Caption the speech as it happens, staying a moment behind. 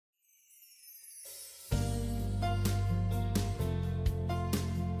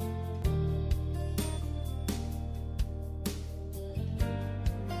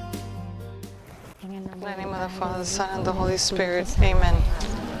In the name of the Father, the Son, and the Holy Spirit. Amen.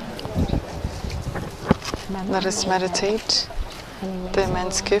 Let us meditate the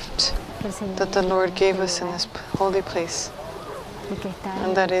immense gift that the Lord gave us in this holy place.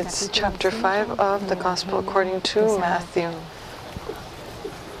 And that it's chapter 5 of the Gospel according to Matthew.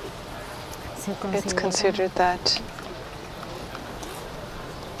 It's considered that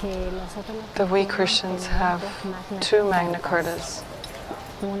we Christians have two Magna Cartas.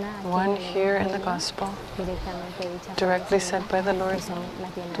 One here in the Gospel, directly said by the Lord,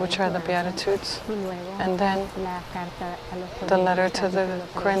 which are the Beatitudes, and then the letter to the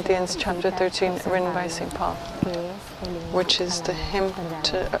Corinthians, chapter 13, written by St. Paul, which is the hymn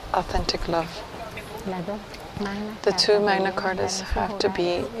to authentic love. The two Magna Cartas have to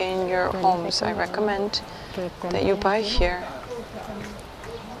be in your homes. I recommend that you buy here.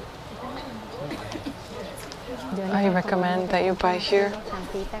 I recommend that you buy here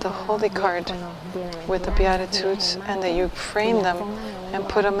the Holy Card with the Beatitudes, and that you frame them and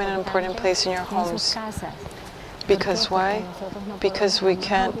put them in an important place in your homes. Because why? Because we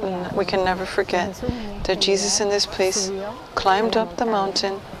can never forget that Jesus in this place climbed up the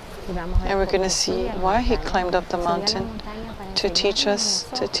mountain, and we're going to see why he climbed up the mountain to teach us.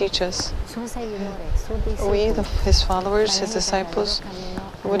 We, his followers, his disciples,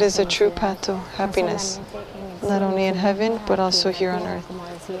 what is the true path to happiness? Not only in heaven, but also here on earth.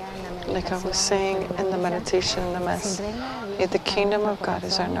 Like I was saying in the meditation in the Mass, if the kingdom of God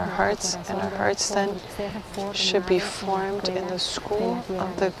is in our hearts, and our hearts then should be formed in the school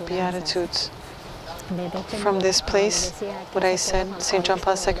of the Beatitudes. From this place, what I said, St. John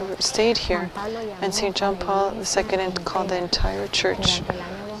Paul II stayed here, and St. John Paul II called the entire church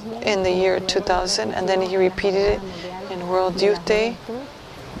in the year 2000, and then he repeated it in World Youth Day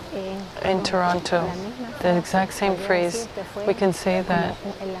in Toronto. The exact same phrase. We can say that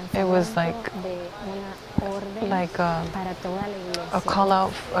it was like a call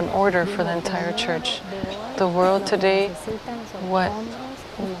out, an order for the entire church. The world today, what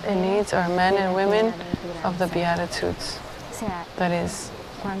it needs are men and women of the Beatitudes. That is,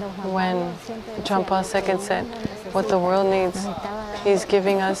 when John Paul II said, what the world needs, he's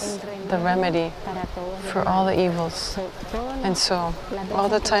giving us the remedy for all the evils. And so, all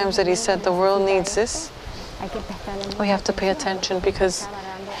the times that he said the world needs this, we have to pay attention, because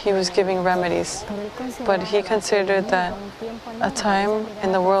he was giving remedies. But he considered that a time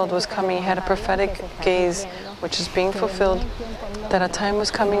in the world was coming. He had a prophetic gaze, which is being fulfilled, that a time was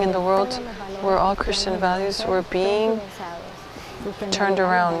coming in the world where all Christian values were being turned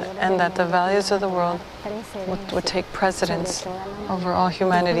around, and that the values of the world would take precedence over all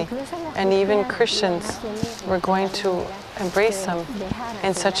humanity. And even Christians were going to embrace them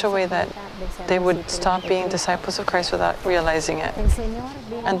in such a way that they would stop being disciples of Christ without realizing it.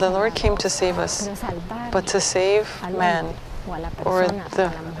 And the Lord came to save us, but to save man, or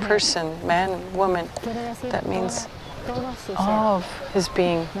the person, man, woman. That means all of his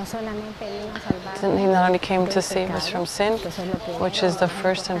being. He not only came to save us from sin, which is the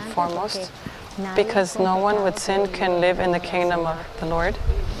first and foremost, because no one with sin can live in the kingdom of the Lord.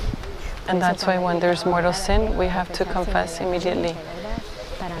 And that's why when there's mortal sin, we have to confess immediately,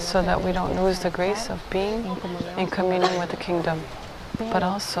 so that we don't lose the grace of being in communion with the kingdom. But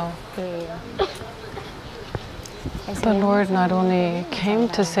also, the Lord not only came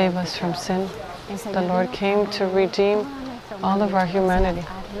to save us from sin, the Lord came to redeem all of our humanity,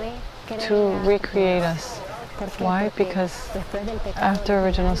 to recreate us. Why? Because after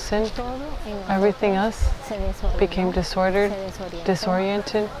original sin, everything else became disordered,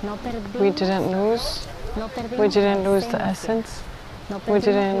 disoriented. We didn't lose the essence. We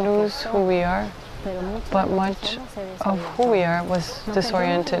didn't lose who we are, but much of who we are was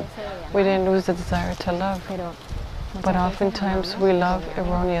disoriented. We didn't lose the desire to love, but oftentimes we love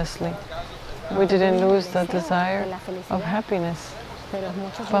erroneously. We didn't lose the desire of happiness,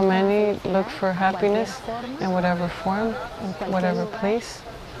 but many look for happiness in whatever form, whatever place,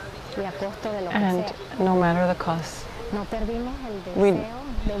 and no matter the cost.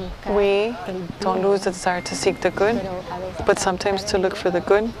 We don't lose the desire to seek the good, but sometimes to look for the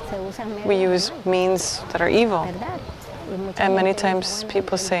good, we use means that are evil. And many times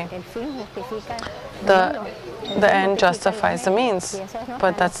people say, the end justifies the means,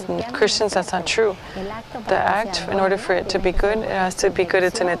 but Christians, that's not true. The act, in order for it to be good, it has to be good.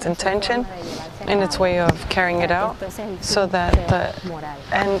 It's in its intention, in its way of carrying it out, so that the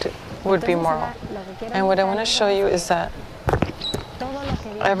end would be moral. And what I want to show you is that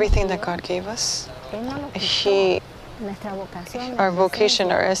everything that God gave us, He our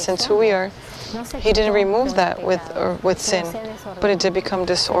vocation, our essence, who we are, He didn't remove that with sin, but it did become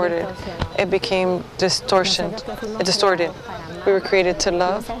disordered. It became distorted. We were created to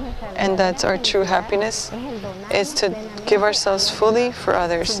love, and that's our true happiness, is to give ourselves fully for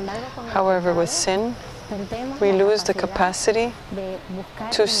others. However, with sin, we lose the capacity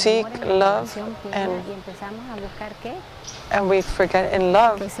to seek love, and we forget in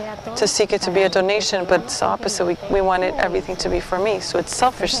love to seek it to be a donation, but it's the opposite. We want everything to be for me, so it's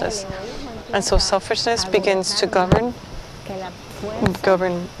selfishness. And so selfishness begins to govern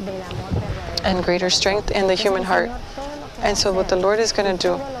and greater strength in the human heart. And so what the Lord is going to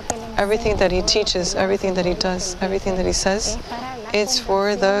do, everything that He teaches, everything that He does, everything that He says, it's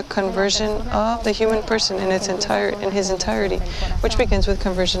for the conversion of the human person in his entirety, which begins with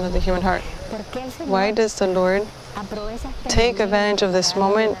conversion of the human heart. Why does the Lord take advantage of this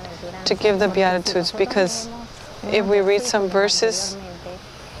moment to give the Beatitudes? Because if we read some verses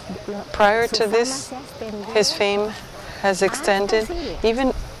prior to this, His fame has extended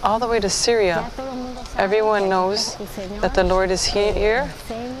even all the way to Syria. Everyone knows that the Lord is here,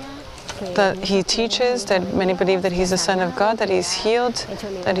 that He teaches, that many believe that He's the Son of God, that He's healed,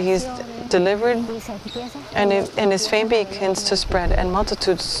 that He's delivered, and His fame begins to spread, and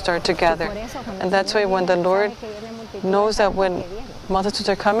multitudes start to gather. And that's why when the Lord knows that when multitudes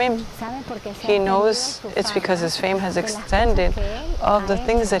are coming, He knows it's because His fame has extended of the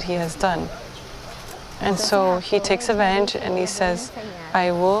things that He has done. And so He takes advantage and He says,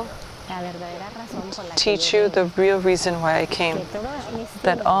 I will teach you the real reason why I came.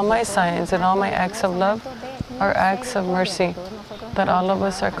 That all my signs and all my acts of love are acts of mercy that all of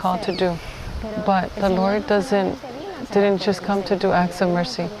us are called to do. But the Lord didn't just come to do acts of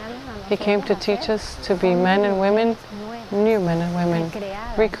mercy. He came to teach us to be men and women, new men and women,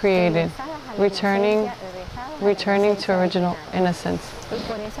 recreated, returning to original innocence.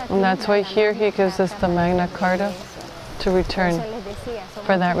 And that's why here He gives us the Magna Carta to return,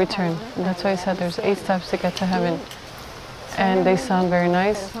 for that return. And that's why I said there's 8 steps to get to heaven. And they sound very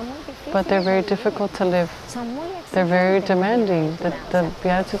nice, but they're very difficult to live. They're very demanding. The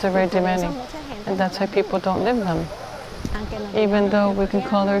Beatitudes are very demanding. And that's why people don't live them. Even though we can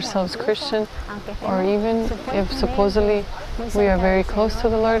call ourselves Christian, or even if supposedly we are very close to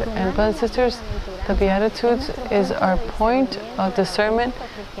the Lord, and brothers and sisters, the Beatitudes is our point of discernment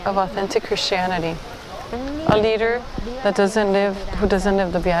of authentic Christianity. A leader who doesn't live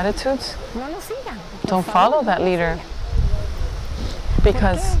the Beatitudes, don't follow that leader,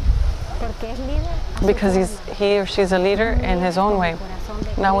 because he or she's a leader in his own way,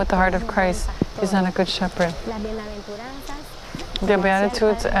 not with the heart of Christ. He's not a good shepherd. The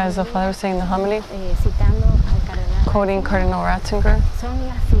Beatitudes, as the Father was saying in the homily, quoting Cardinal Ratzinger,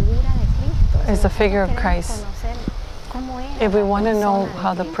 is the figure of Christ. If we want to know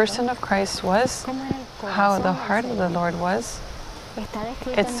how the person of Christ was, how the heart of the Lord was,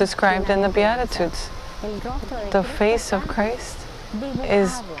 it's described in the Beatitudes. The face of Christ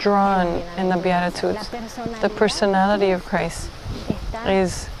is drawn in the Beatitudes. The personality of Christ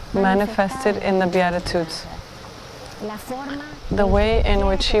is manifested in the Beatitudes. The way in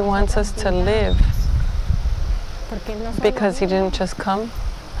which He wants us to live, because He didn't just come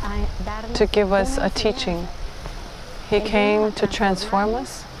to give us a teaching. He came to transform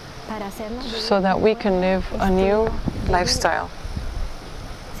us so that we can live a new lifestyle.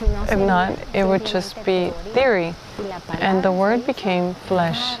 If not, it would just be theory. And the Word became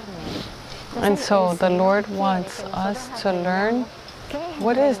flesh. And so the Lord wants us to learn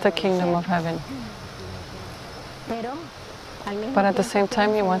what is the kingdom of heaven. But at the same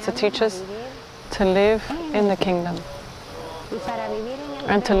time, He wants to teach us to live in the kingdom.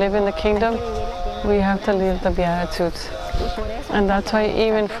 And to live in the kingdom, we have to live the Beatitudes. And that's why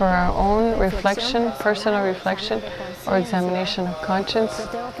even for our own reflection, personal reflection, or examination of conscience,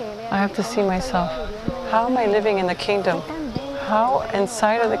 I have to see myself. How am I living in the kingdom? How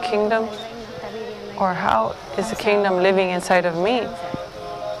inside of the kingdom, or how is the kingdom living inside of me,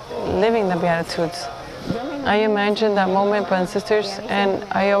 living the Beatitudes? I imagine that moment, brothers and sisters, and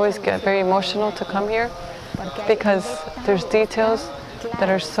I always get very emotional to come here because there's details that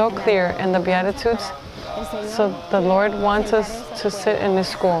are so clear in the Beatitudes. So the Lord wants us to sit in this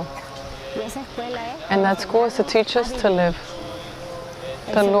school. And that school is to teach us to live.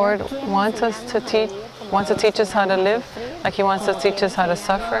 The Lord wants us to teach us how to live, like He wants to teach us how to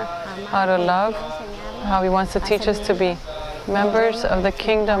suffer, how to love, how He wants to teach us to be members of the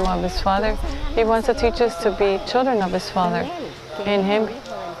kingdom of His Father. He wants to teach us to be children of His Father, in Him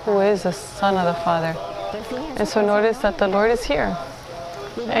who is the Son of the Father. And so notice that the Lord is here.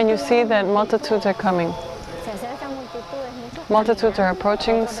 And you see that multitudes are coming. multitudes are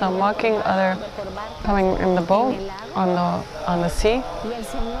approaching, some walking, other coming in the boat on the sea,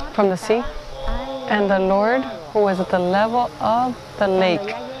 from the sea. And the Lord, who was at the level of the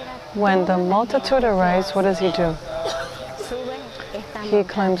lake, when the multitude arrives, what does he do? He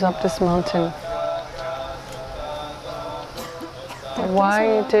climbs up this mountain.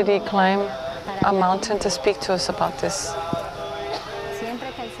 Why did he climb a mountain to speak to us about this?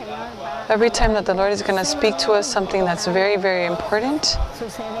 Every time that the Lord is going to speak to us something that's very, very important,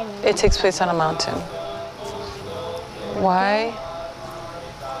 it takes place on a mountain. Why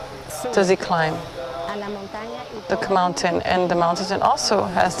does he climb the mountain? And the mountain also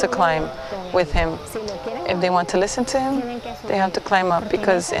has to climb with him. If they want to listen to him, they have to climb up,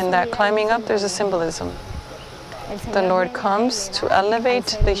 because in that climbing up there's a symbolism. The Lord comes to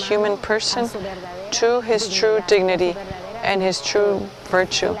elevate the human person to his true dignity and his true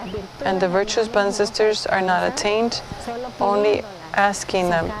virtue. And the virtues, brothers and sisters, are not attained only asking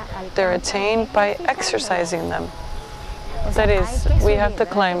them. They're attained by exercising them. That is, we have to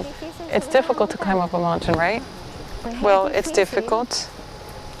climb. It's difficult to climb up a mountain, right? Well, it's difficult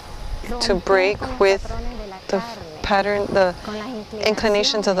to break with the pattern, the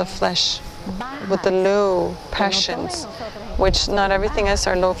inclinations of the flesh, with the low passions, which not everything else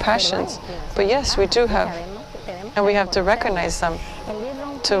are low passions. But yes, we do have, and we have to recognize them.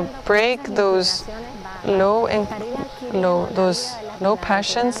 To break those low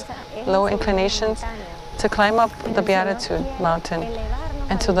passions, low inclinations, to climb up the Beatitude mountain.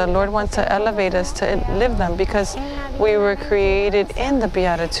 And so the Lord wants to elevate us to live them, because we were created in the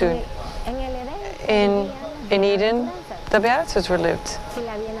Beatitude. In Eden, the Beatitudes were lived.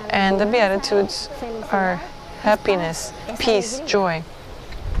 And the Beatitudes are happiness, peace, joy.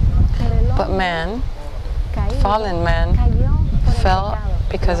 But man, fallen man, fell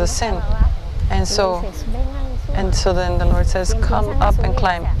because of sin. And so then the Lord says, come up and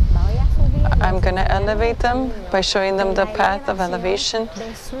climb. I'm going to elevate them by showing them the path of elevation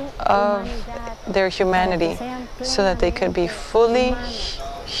of their humanity, so that they could be fully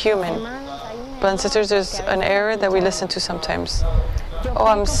human. Brothers and sisters, there's an error that we listen to sometimes. Oh,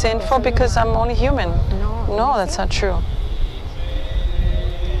 I'm sinful because I'm only human. No, that's not true.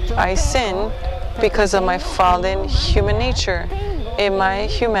 I sin because of my fallen human nature. In my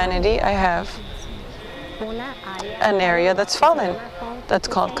humanity, I have an area that's fallen. That's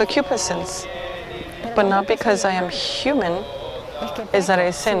called concupiscence. But not because I am human is that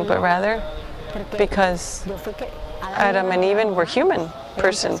I sin, but rather because Adam and Eve were human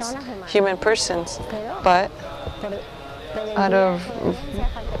persons, but out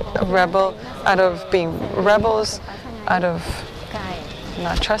of being rebels, out of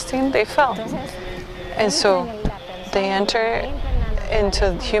not trusting, they fell. And so they enter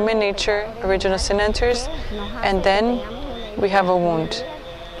into human nature, original sin enters, and then we have a wound.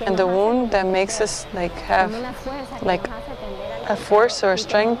 And the wound that makes us have a force or a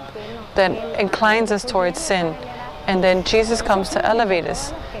strength that inclines us towards sin. And then Jesus comes to elevate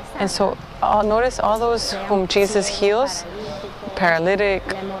us. And so notice all those whom Jesus heals, paralytic,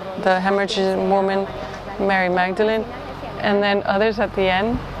 the hemorrhaging woman, Mary Magdalene, and then others at the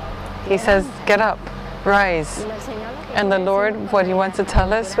end, he says, get up, rise. And the Lord, what he wants to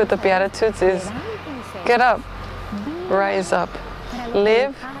tell us with the Beatitudes is, get up, rise up,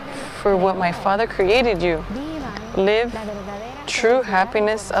 live for what my Father created you. Live true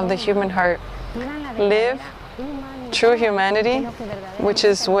happiness of the human heart. Live true humanity, which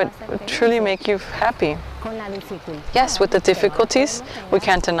is what truly make you happy. Yes, with the difficulties, we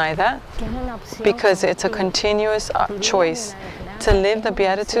can't deny that, because it's a continuous choice. To live the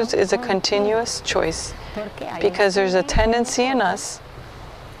Beatitudes is a continuous choice, because there's a tendency in us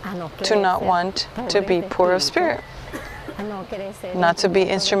to not want to be poor of spirit, not to be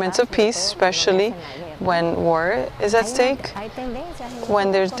instruments of peace, especially when war is at stake,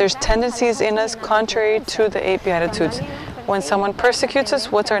 when there's tendencies in us contrary to the 8 Beatitudes. When someone persecutes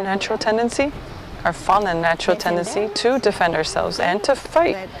us, what's our natural tendency? Our fallen natural tendency to defend ourselves and to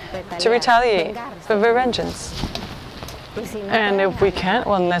fight, to retaliate, for vengeance. And if we can't,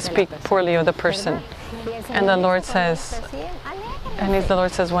 well, let's speak poorly of the person. And the Lord says,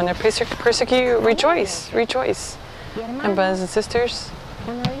 when they persecute you, rejoice, rejoice. And brothers and sisters,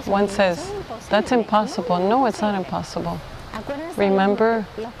 one says, that's impossible. No, it's not impossible. Remember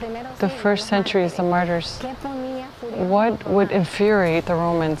the first centuries, the martyrs. What would infuriate the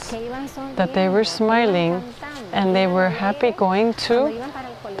Romans? That they were smiling and they were happy going to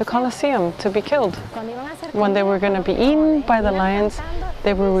the Colosseum to be killed. When they were going to be eaten by the lions,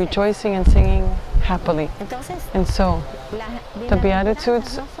 they were rejoicing and singing happily. And so, the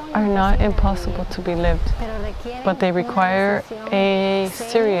Beatitudes are not impossible to be lived. but they require a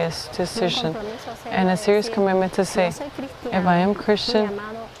serious decision and a serious commitment to say, if I am Christian,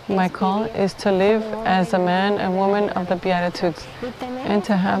 my call is to live as a man and woman of the Beatitudes and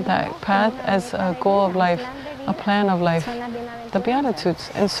to have that path as a goal of life, a plan of life, the Beatitudes.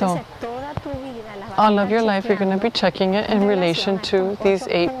 And so all of your life you're going to be checking it in relation to these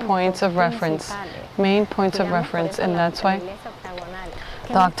 8 points of reference, main points of reference, and that's why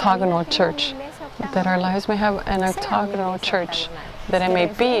the octagonal church, that our lives may have an octagonal church, that it may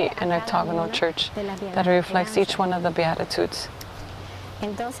be an octagonal church that reflects each one of the Beatitudes.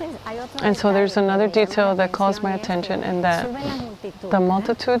 And so there's another detail that calls my attention, in that the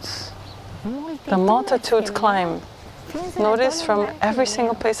multitudes climb. Notice from every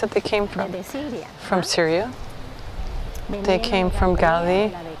single place that they came from Syria, they came from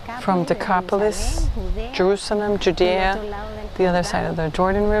Galilee, from Decapolis, Jerusalem, Judea, the other side of the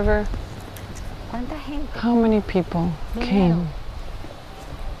Jordan River. How many people came?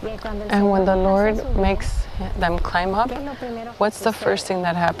 And when the Lord makes them climb up, what's the first thing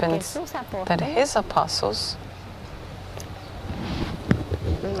that happens? That His apostles,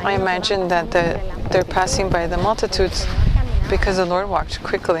 I imagine that they're passing by the multitudes because the Lord walked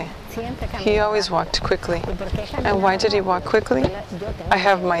quickly. He always walked quickly. And why did He walk quickly? I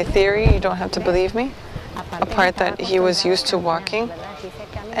have my theory, you don't have to believe me, apart that He was used to walking.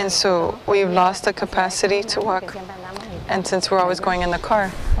 And so we've lost the capacity to walk. And since we're always going in the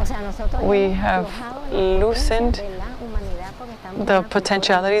car, we have loosened the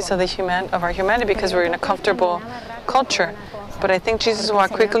potentialities of our humanity because we're in a comfortable culture. But I think Jesus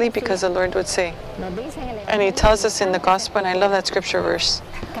walked quickly because the Lord would say, and He tells us in the gospel, and I love that scripture verse,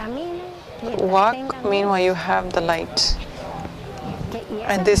 walk meanwhile you have the light.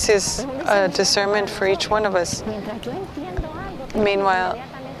 And this is a discernment for each one of us. Meanwhile,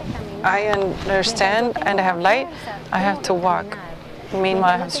 I understand and I have light, I have to walk.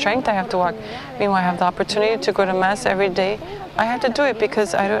 Meanwhile, I have strength, I have to walk. Meanwhile, I have the opportunity to go to Mass every day. I have to do it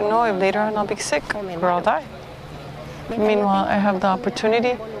because I don't know if later on I'll be sick or I'll die. Meanwhile, I have the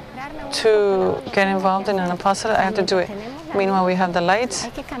opportunity to get involved in an apostolate. I have to do it. Meanwhile, we have the lights,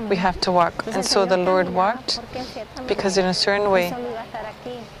 we have to walk. And so the Lord walked because in a certain way,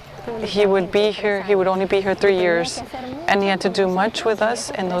 He would be here, He would only be here 3 years. And He had to do much with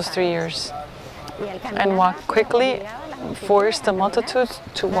us in those 3 years. And walk quickly, force the multitudes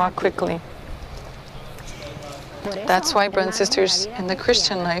to walk quickly. That's why, brothers and sisters, in the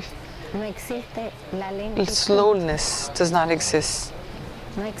Christian life, slowness does not exist.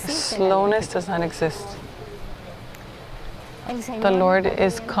 Slowness does not exist. The Lord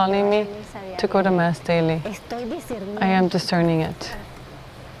is calling me to go to Mass daily. I am discerning it.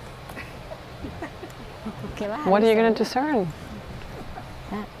 What are you going to discern?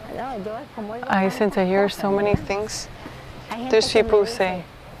 Since I hear so many things, there's people who say,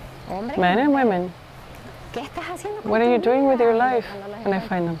 men and women, what are you doing with your life? When I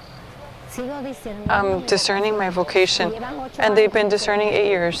find them, I'm discerning my vocation, and they've been discerning 8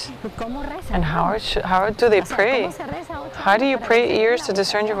 years. And how do they pray? How do you pray 8 years to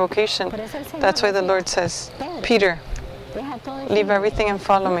discern your vocation? That's why the Lord says, Peter, leave everything and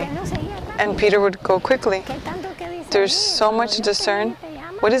follow me. And Peter would go quickly. There's so much to discern.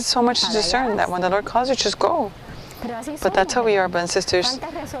 What is so much to discern? That when the Lord calls you, just go. But that's how we are, brothers and sisters.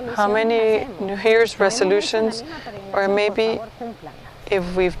 How many New Year's resolutions, or maybe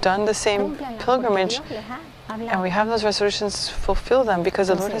if we've done the same pilgrimage and we have those resolutions, fulfill them because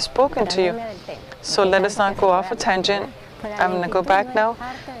the Lord has spoken to you. So let us not go off a tangent. I'm going to go back now.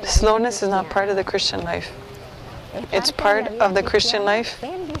 Slowness is not part of the Christian life. It's part of the Christian life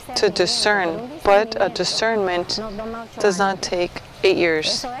to discern, but a discernment does not take 8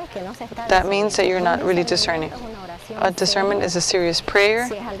 years. That means that you're not really discerning. A discernment is a serious prayer.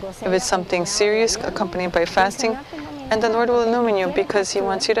 If it's something serious, accompanied by fasting, and the Lord will illumine you because He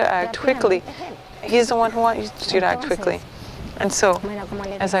wants you to act quickly. He's the one who wants you to act quickly. And so,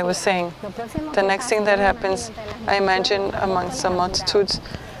 as I was saying, the next thing that happens, I imagine amongst the multitudes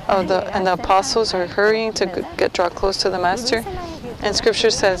of the apostles are hurrying to draw close to the Master. And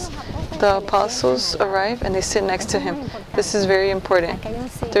Scripture says, the apostles arrive and they sit next to Him. This is very important.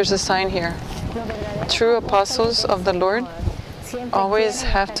 There's a sign here. True apostles of the Lord always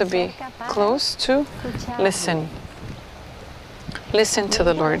have to be close to listen. Listen to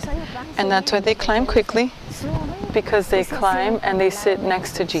the Lord. And that's why they climb quickly, because they climb and they sit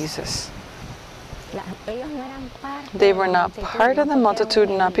next to Jesus. They were not part of the multitude,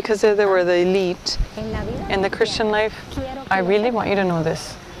 not because they were the elite. In the Christian life, I really want you to know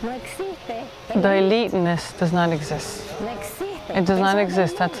this. The eliteness does not exist. It does not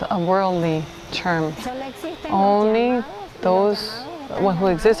exist. That's a worldly term. Only those who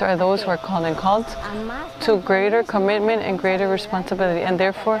exist are those who are called and called to greater commitment and greater responsibility, and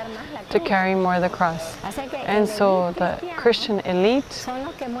therefore to carry more of the cross. And so the Christian elite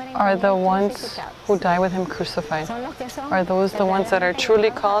are the ones who die with him crucified, are those the ones that are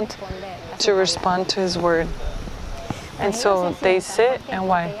truly called to respond to his word. And so they sit, and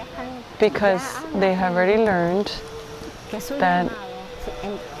why? Because they have already learned that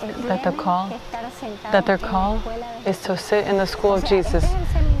their call is to sit in the school of Jesus.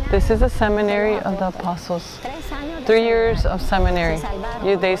 This is the seminary of the apostles. 3 years of seminary.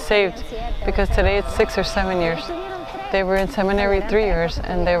 They saved, because today it's 6 or 7 years. They were in seminary 3 years,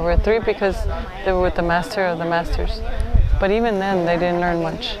 and they were 3 because they were with the master of the masters. But even then, they didn't learn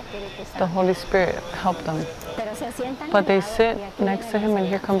much. The Holy Spirit helped them. But they sit next to him, and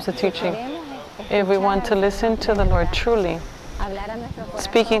here comes the teaching. If we want to listen to the Lord truly,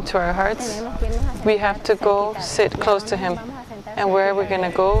 speaking to our hearts, we have to go sit close to him. And where are we going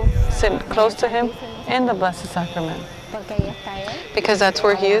to go sit close to him? In the Blessed Sacrament. Because that's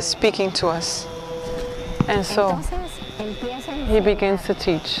where he is speaking to us. And so he begins to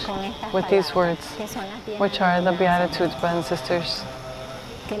teach with these words, which are the Beatitudes, brothers and sisters.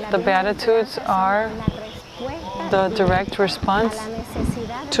 The Beatitudes are the direct response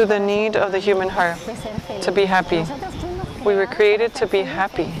to the need of the human heart, to be happy. We were created to be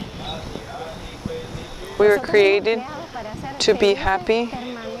happy. We were created to be happy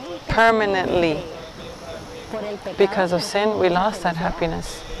permanently. Because of sin, we lost that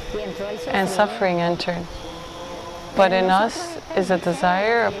happiness, and suffering entered. But in us is a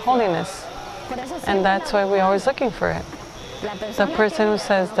desire of holiness, and that's why we're always looking for it. The person who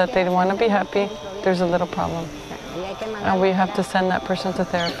says that they want to be happy, there's a little problem. And we have to send that person to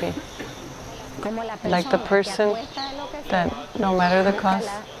therapy. Like the person that, no matter the cost,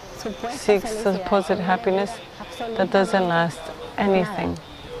 seeks supposed happiness that doesn't last anything.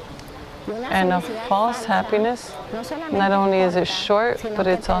 And a false happiness, not only is it short, but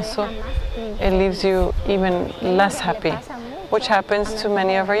it's also, it leaves you even less happy, which happens to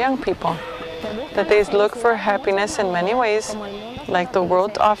many of our young people. That they look for happiness in many ways, like the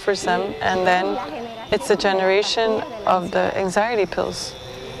world offers them, and then it's the generation of the anxiety pills.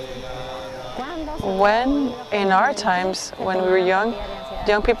 When, in our times, when we were young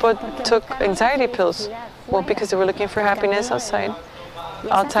people took anxiety pills. Well, because they were looking for happiness outside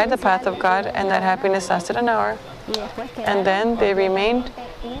the path of God, and that happiness lasted an hour. And then they remained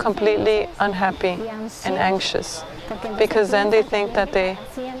completely unhappy and anxious, because then they think that they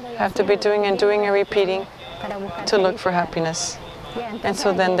have to be doing and repeating to look for happiness. And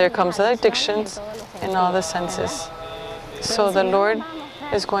so then there comes the addictions in all the senses. So the Lord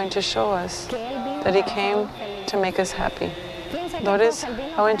is going to show us that he came to make us happy. Notice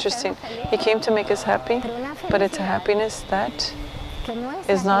how interesting. He came to make us happy, but it's a happiness that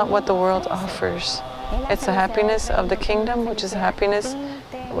is not what the world offers. It's a happiness of the kingdom, which is a happiness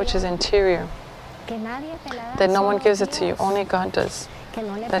which is interior. That no one gives it to you, only God does.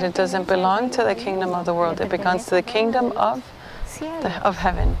 That it doesn't belong to the kingdom of the world, it belongs to the kingdom of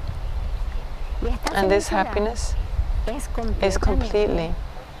heaven. And this happiness is completely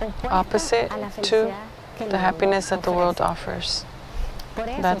opposite to the happiness that the world offers.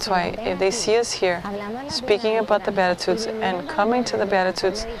 That's why if they see us here speaking about the Beatitudes and coming to the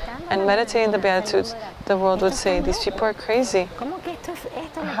Beatitudes and meditating the Beatitudes, the world would say, these people are crazy.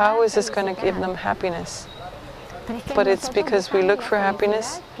 How is this going to give them happiness? But it's because we look for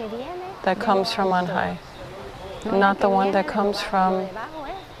happiness that comes from on high, not the one that comes from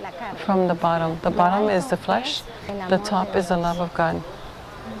the bottom. The bottom is the flesh, the top is the love of God.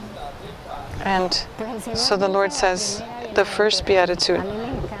 And so the Lord says, the first Beatitude,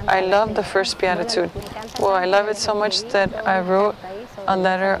 I love the first Beatitude. Well, I love it so much that I wrote a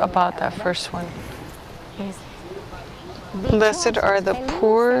letter about that first one. Blessed are the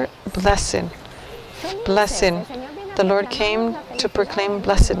poor, blessed. Blessed. The Lord came to proclaim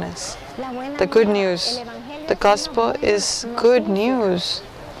blessedness. The good news. The gospel is good news.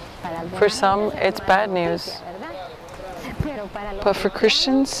 For some, it's bad news. But for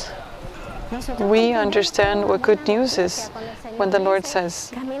Christians, we understand what good news is when the Lord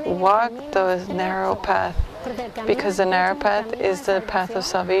says, walk the narrow path, because the narrow path is the path of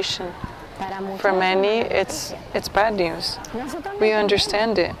salvation. For many, it's bad news. We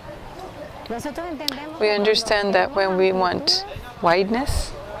understand it. We understand that when we want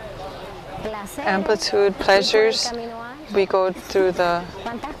wideness, amplitude, pleasures, we go through the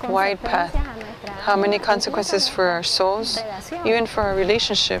wide path. How many consequences for our souls, even for our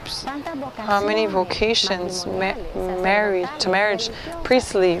relationships. How many vocations, marriage,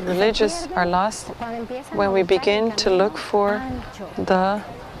 priestly, religious, are lost when we begin to look for the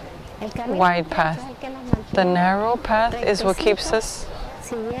wide path. The narrow path is what keeps us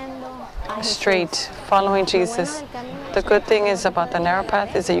straight, following Jesus. The good thing is about the narrow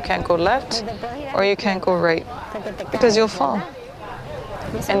path is that you can't go left or you can't go right, because you'll fall.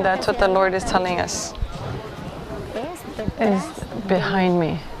 And that's what the Lord is telling us. Is behind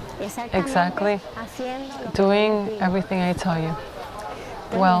me. Exactly. Doing everything I tell you.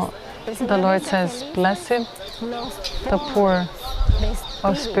 Well, the Lord says, blessed the poor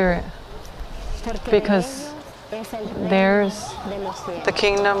of spirit, because theirs, the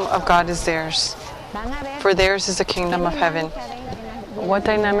kingdom of God is theirs. For theirs is the kingdom of heaven. What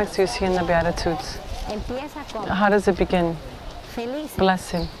dynamics do you see in the Beatitudes? How does it begin?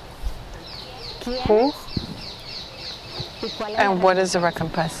 Blessed. Who? And what is the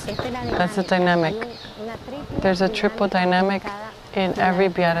recompense? That's the dynamic. There's a triple dynamic in every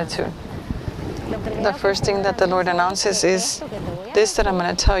Beatitude. The first thing that the Lord announces is this that I'm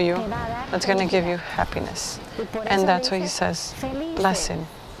going to tell you that's going to give you happiness. And that's what He says, blessed.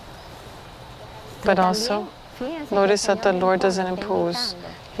 But also, notice that the Lord doesn't impose.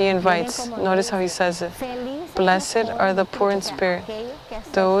 He invites. Notice how He says it. Blessed are the poor in spirit,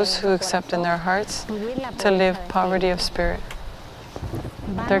 those who accept in their hearts to live poverty of spirit.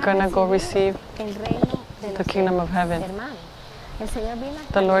 They're going to go receive the kingdom of heaven.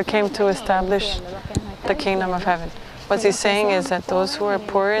 The Lord came to establish the kingdom of heaven. What He's saying is that those who are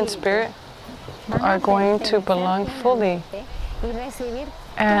poor in spirit are going to belong fully,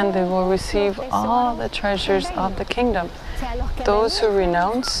 and they will receive all the treasures of the kingdom. Those who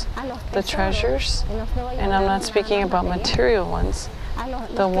renounce the treasures, and I'm not speaking about material ones,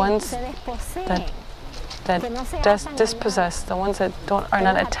 the ones that dispossess, the ones that are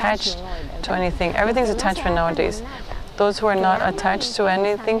not attached to anything. Everything's attachment nowadays. Those who are not attached to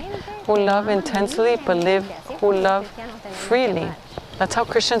anything, who love intensely, but who love freely. That's how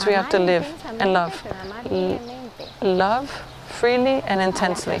Christians we have to live and love. Love freely and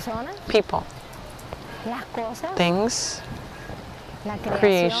intensely. People, things,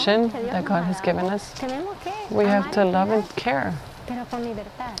 creation that God has given us. We have to love and care,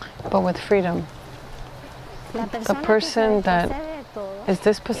 but with freedom. The person that is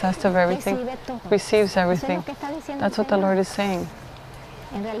dispossessed of everything receives everything. That's what the Lord is saying.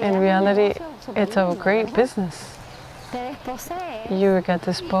 In reality, it's a great business. You get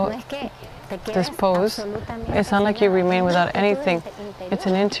disposed. It's not like you remain without anything. It's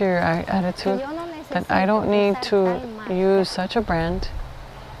an interior attitude that I don't need to use such a brand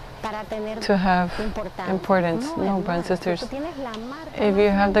to have importance. No, brothers and sisters. If you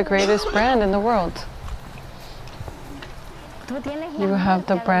have the greatest brand in the world, you have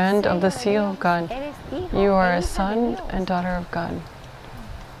the brand of the seal of God. You are a son and daughter of God.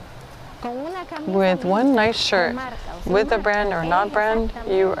 With one nice shirt, with a brand or not brand,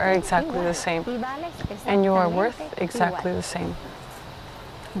 you are exactly the same. And you are worth exactly the same.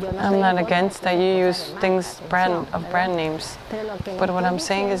 I'm not against that you use things brand names. But what I'm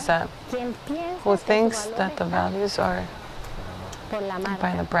saying is that who thinks that the values are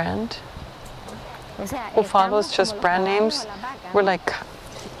by the brand, who follows just brand names, we're like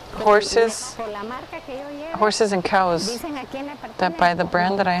horses and cows, that by the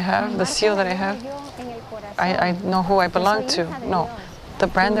brand that I have, the seal that I have, I know who I belong to. No, the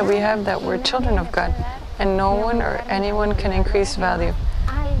brand that we have, that we're children of God, and no one or anyone can increase value.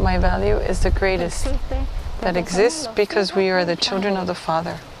 My value is the greatest that exists because we are the children of the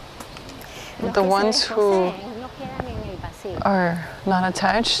Father. The ones who are not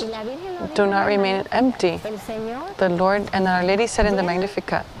attached do not remain empty. The Lord, and Our Lady said in the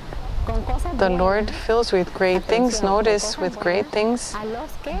Magnificat, the Lord fills with great things. Notice, with great things,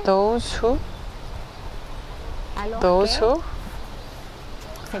 those who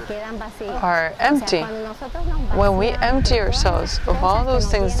are empty. When we empty ourselves of all those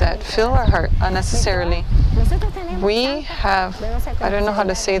things that fill our heart unnecessarily, we have, I don't know how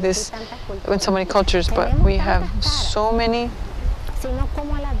to say this in so many cultures, but we have so many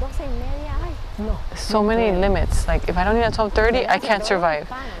limits. Like, if I don't eat at 12:30, I can't survive,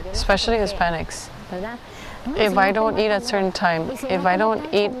 especially Hispanics. If I don't eat at certain time, if I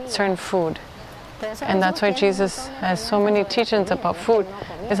don't eat certain food. And that's why Jesus has so many teachings about food.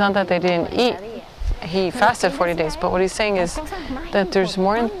 It's not that they didn't eat. He fasted 40 days, but what he's saying is that there's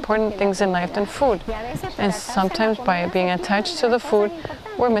more important things in life than food. And sometimes by being attached to the food,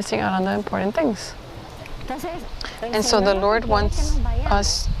 we're missing out on the important things. And so the Lord wants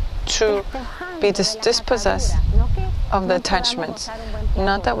us to be dispossessed of the attachments.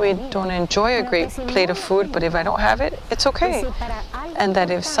 Not that we don't enjoy a great plate of food, but if I don't have it, it's okay. And that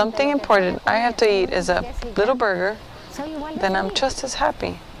if something important I have to eat is a little burger, then I'm just as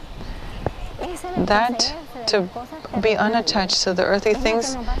happy. That to be unattached to the earthly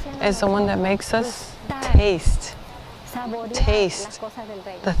things is the one that makes us taste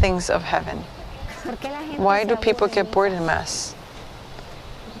the things of heaven. Why do people get bored in Mass?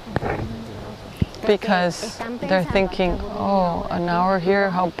 Because they're thinking, oh, an hour here,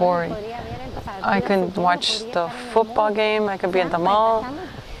 how boring. I can watch the football game, I can be at the mall.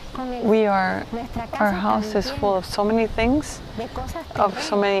 Our house is full of so many things, of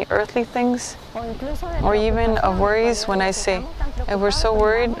so many earthly things, or even of worries. When I say, if we're so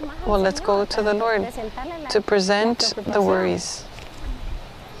worried, well, let's go to the Lord to present the worries.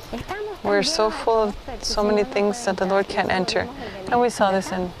 We're so full of so many things that the Lord can't enter. And we saw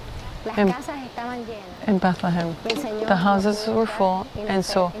this in Bethlehem. The houses were full, and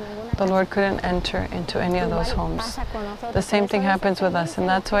so the Lord couldn't enter into any of those homes. The same thing happens with us, and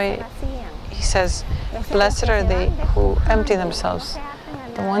that's why He says, blessed are they who empty themselves,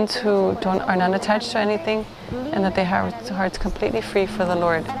 the ones who are not attached to anything, and that they have their hearts completely free for the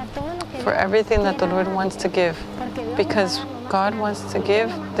Lord, for everything that the Lord wants to give, because God wants to give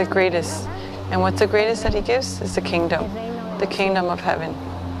the greatest. And what's the greatest that He gives is the kingdom of heaven.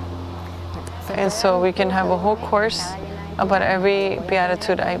 And so we can have a whole course about every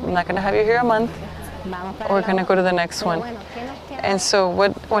beatitude. I'm not going to have you here a month. We're going to go to the next one. And so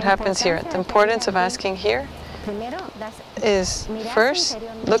what happens here? The importance of asking here is, first,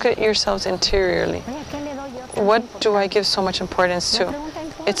 look at yourselves interiorly. What do I give so much importance to?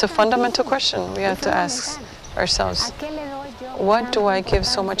 It's a fundamental question we have to ask ourselves. What do I give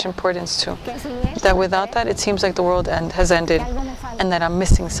so much importance to? That without that, it seems like the world has ended, and that I'm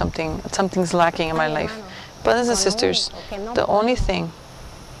missing something. Something's lacking in my life. Brothers and sisters, the only thing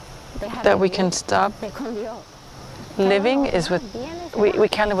that we can stop living is with, we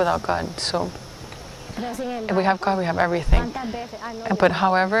can't live without God. So if we have God, we have everything. But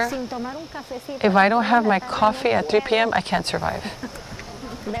however, if I don't have my coffee at 3 p.m., I can't survive.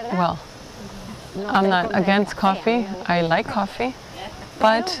 Well, I'm not against coffee. I like coffee.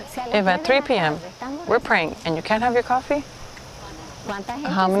 But if at 3 p.m. we're praying and you can't have your coffee,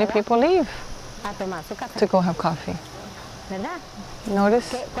 how many people leave to go have coffee?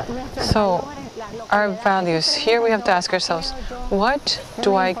 Notice? So, our values. Here we have to ask ourselves, what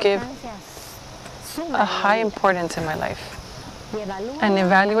do I give a high importance in my life? And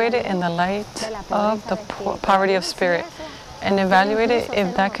evaluate it in the light of the poverty of spirit. And evaluate it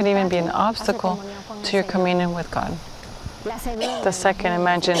if that could even be an obstacle to your communion with God. The second,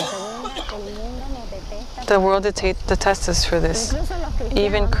 imagine the world detests us for this.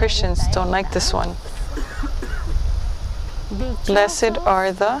 Even Christians don't like this one. Blessed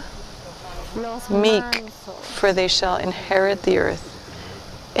are the meek, for they shall inherit the earth.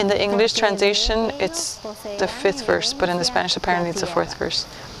 In the English translation, it's the 5th verse, but in the Spanish, apparently it's the 4th verse.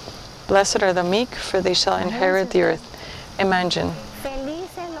 Blessed are the meek, for they shall inherit the earth. Imagine.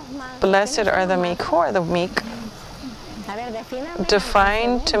 Blessed are the meek. Who are the meek?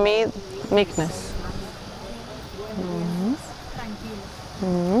 Define to me meekness.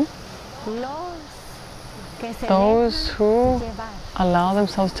 Those who allow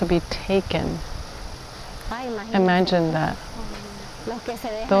themselves to be taken. Imagine that.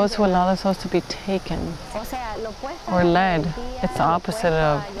 Those who allow themselves to be taken or led. It's the opposite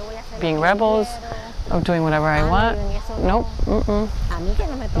of being rebels, of doing whatever I want. Nope.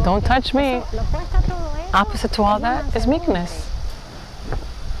 Don't touch me. Opposite to all that is meekness.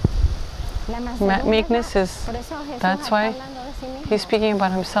 Meekness is, that's why He's speaking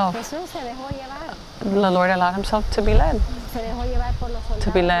about Himself. The Lord allowed Himself to be led.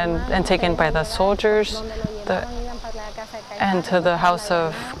 To be led and taken by the soldiers and to the house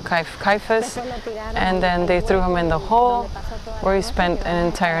of Caiaphas. And then they threw Him in the hole where He spent an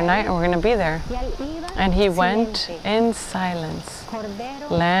entire night, and we're going to be there. And He went in silence.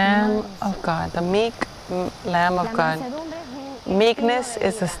 Lamb of God, the meek Lamb of God. Meekness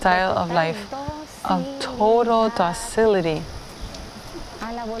is the style of life of total docility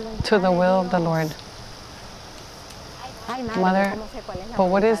to the will of the Lord. Mother, but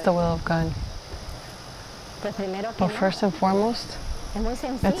what is the will of God? But first and foremost,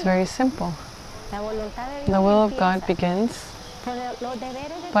 it's very simple. The will of God begins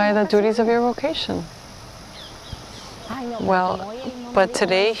by the duties of your vocation. Well, but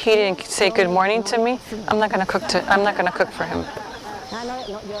today He didn't say good morning to me. I'm not going to cook for him.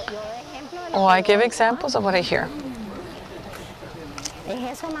 Well, I give examples of what I hear.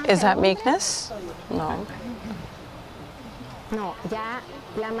 Is that meekness? No.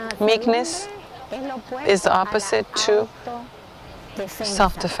 Meekness is the opposite to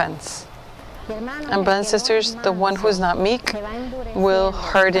self-defense. And brothers and sisters, the one who is not meek will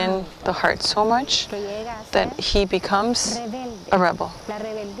harden the heart so much that he becomes a rebel.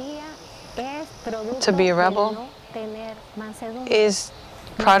 To be a rebel is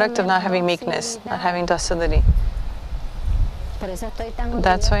product of not having meekness, not having docility.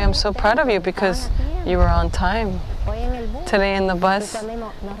 That's why I'm so proud of you, because you were on time today in the bus.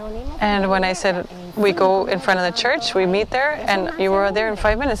 And when I said we go in front of the church, we meet there, and you were there in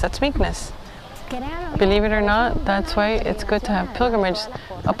 5 minutes. That's meekness. Believe it or not, that's why it's good to have pilgrimage,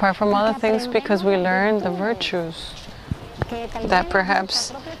 apart from other things, because we learn the virtues that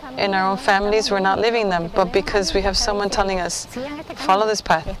perhaps in our own families we're not living them, but because we have someone telling us, follow this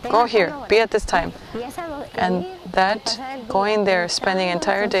path, go here, be at this time. And that going there, spending the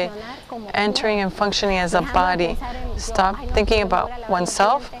entire day, entering and functioning as a body, stop thinking about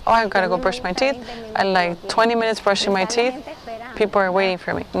oneself. Oh, I've got to go brush my teeth. I like 20 minutes brushing my teeth. People are waiting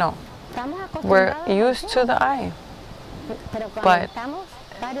for me. No. We're used to the I. But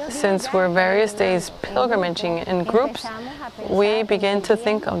since we're various days pilgrimaging in groups, we begin to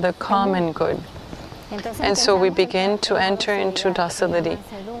think of the common good. And so we begin to enter into docility,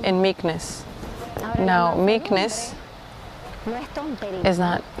 in meekness. Now, meekness is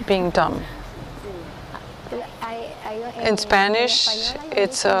not being dumb. In Spanish,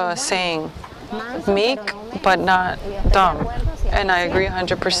 it's a saying, meek but not dumb. And I agree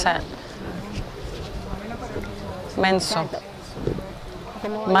 100%. Menso.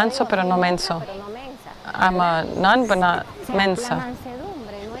 Manso pero no menso. I'm a nun but not mensa.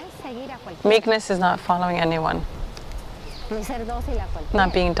 Meekness is not following anyone.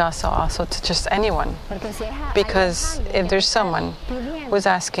 Not being docile also to just anyone. Because if there's someone who's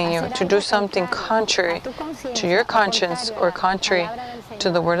asking you to do something contrary to your conscience or contrary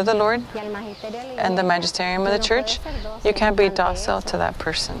to the word of the Lord and the magisterium of the church, you can't be docile to that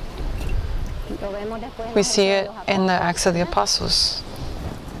person. We see it in the Acts of the Apostles.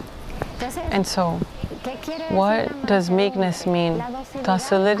 And so, what does meekness mean?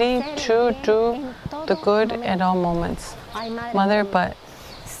 Docility to do the good at all moments. Mother, but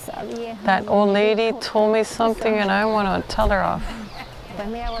that old lady told me something and I want to tell her off.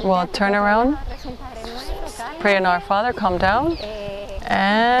 Well, turn around, pray in Our Father, calm down,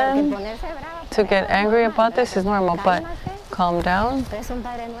 and to get angry about this is normal, but calm down,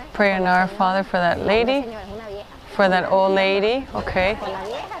 pray in Our Father for that lady, for that old lady, okay?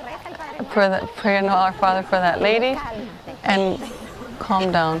 Pray in Our Father for that lady, and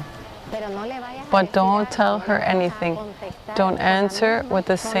calm down. But don't tell her anything. Don't answer with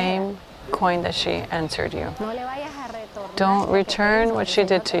the same coin that she answered you. Don't return what she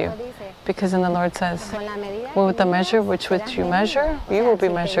did to you. Because then the Lord says, well, with the measure which you measure, you will be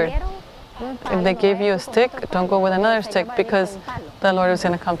measured. If they give you a stick, don't go with another stick, because the Lord is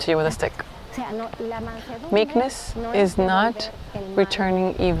going to come to you with a stick. Meekness is not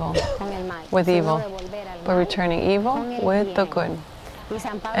returning evil with evil, but returning evil with the good.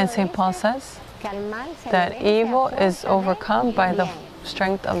 And St. Paul says that evil is overcome by the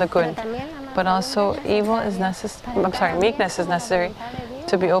strength of the good, but also meekness is necessary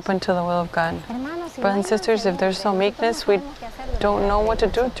to be open to the will of God. Brothers and sisters, if there's no meekness, we don't know what to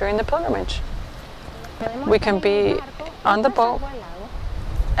do during the pilgrimage. We can be on the boat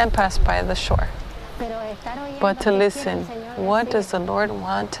and pass by the shore. But to listen, what does the Lord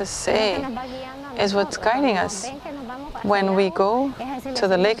want to say, is what's guiding us. When we go to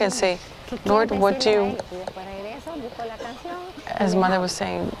the lake and say, Lord, what do you, as Mother was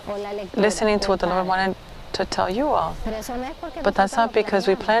saying, listening to what the Lord wanted to tell you all. But that's not because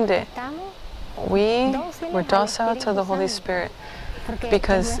we planned it. We were docile to the Holy Spirit,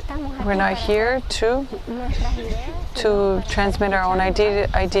 because we're not here to transmit our own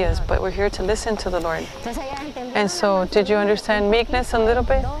ideas, but we're here to listen to the Lord. And so, did you understand meekness a little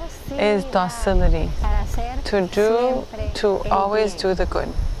bit? Is docility, to always do the good.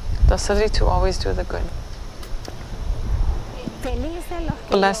 Docility to always do the good.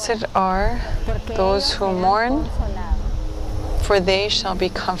 Blessed are those who mourn, for they shall be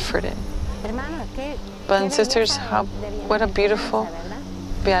comforted. Brothers and sisters, what a beautiful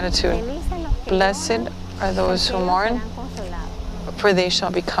beatitude. Blessed are those who mourn, for they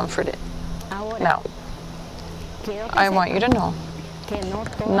shall be comforted. Now, I want you to know,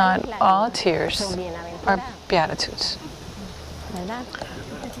 not all tears are beatitudes.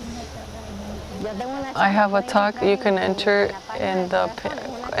 I have a talk you can enter in the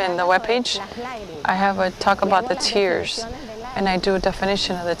webpage. I have a talk about the tears and I do a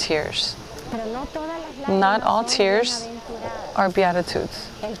definition of the tears. Not all tears are beatitudes.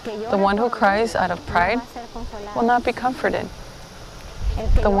 The one who cries out of pride will not be comforted.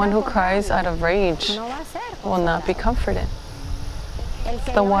 The one who cries out of rage will not be comforted.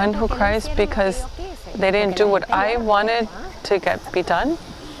 The one who cries because they didn't do what I wanted to be done,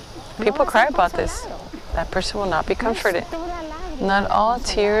 people cry about this. That person will not be comforted. Not all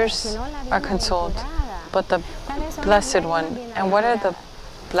tears are consoled, but the blessed one. And what are the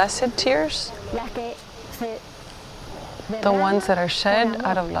blessed tears? The ones that are shed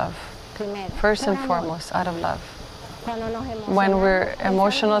out of love. First and foremost, out of love. When we're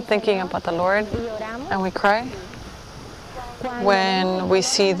emotional thinking about the Lord and we cry, when we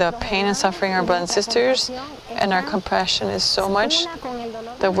see the pain and suffering of our brothers and sisters, and our compassion is so much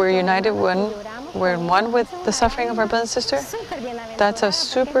that we're united we're one with the suffering of our brother and sister, that's a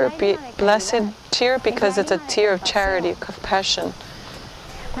super blessed tear because it's a tear of charity, compassion.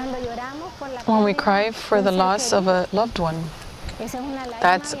 When we cry for the loss of a loved one,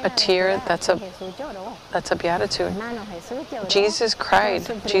 that's a tear, that's a beatitude. Jesus cried.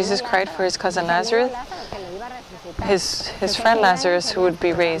 Jesus cried for his cousin Lazarus, his friend Lazarus, who would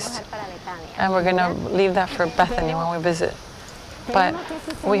be raised. And we're going to leave that for Bethany when we visit. But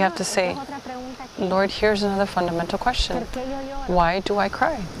we have to say, Lord, here's another fundamental question. Why do I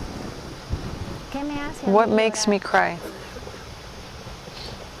cry? What makes me cry?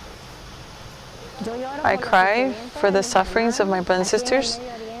 I cry for the sufferings of my brothers and sisters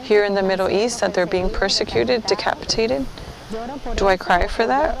here in the Middle East, that they're being persecuted, decapitated. Do I cry for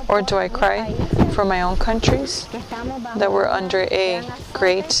that? Or do I cry for my own countries, that we're under a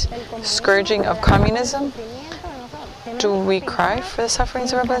great scourging of communism? Do we cry for the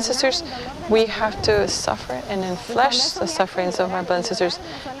sufferings of our brothers and sisters? We have to suffer and enflesh the sufferings of our brothers and sisters.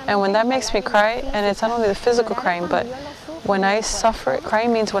 And when that makes me cry, and it's not only the physical crying, but when I suffer,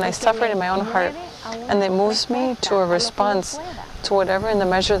 crying means when I suffer it in my own heart, and it moves me to a response to whatever in the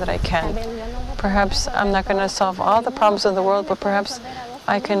measure that I can. Perhaps I'm not going to solve all the problems of the world, but perhaps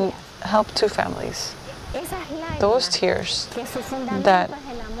I can help 2 families. Those tears, that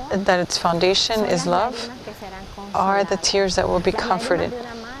its foundation is love, are the tears that will be comforted.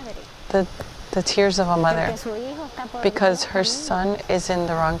 The tears of a mother, because her son is in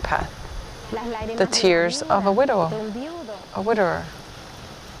the wrong path. The tears of a widower.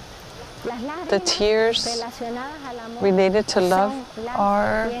 The tears related to love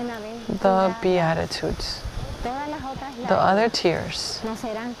are the Beatitudes. The other tears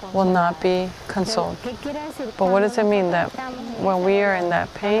will not be consoled. But what does it mean? That when we are in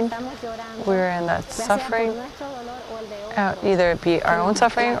that pain, we are in that suffering, either it be our own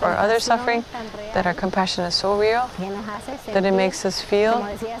suffering or other suffering, that our compassion is so real that it makes us feel,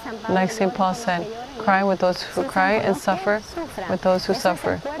 like St. Paul said, cry with those who cry and suffer with those who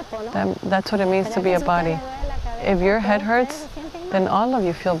suffer. That's what it means to be a body. If your head hurts, then all of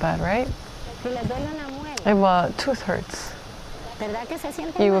you feel bad, right? If a tooth hurts,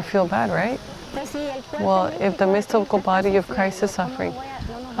 you will feel bad, right? Well, if the mystical body of Christ is suffering,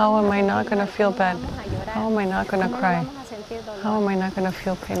 how am I not going to feel bad? How am I not going to cry? How am I not going to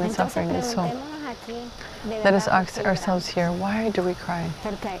feel pain and suffering? And so, let us ask ourselves here, why do we cry?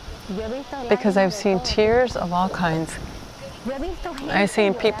 Because I've seen tears of all kinds. I've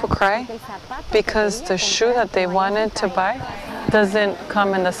seen people cry because the shoe that they wanted to buy doesn't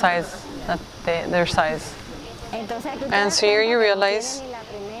come in the size that their size. And so here you realize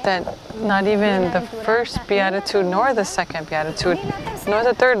that not even the first beatitude, nor the second beatitude, nor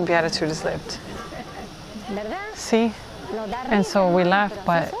the third beatitude is lived. See? And so we laugh,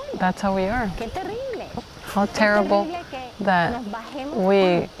 but that's how we are. How terrible that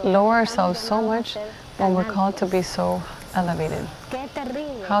we lower ourselves so much when we're called to be so elevated.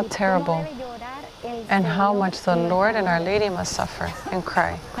 How terrible. And how much the Lord and Our Lady must suffer and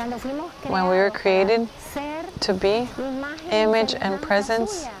cry. When we were created to be image and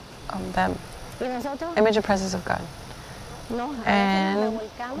presence of them. Image and presence of God. And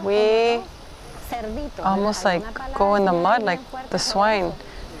we almost like go in the mud like the swine.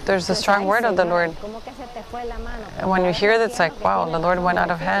 There's the strong word of the Lord. And when you hear that, it's like, wow, the Lord went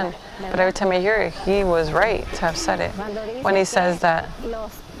out of hand. But every time I hear it, He was right to have said it. When He says that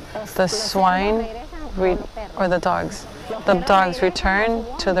the swine, or the dogs return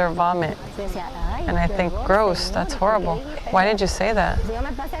to their vomit. And I think, gross, that's horrible. Why did you say that?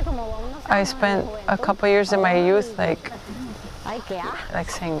 I spent a couple years in my youth like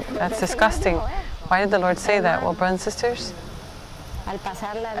saying, that's disgusting. Why did the Lord say that? Well, brothers and sisters,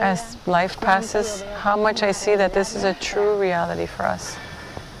 as life passes, how much I see that this is a true reality for us.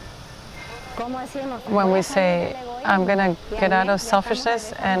 When we say, I'm going to get out of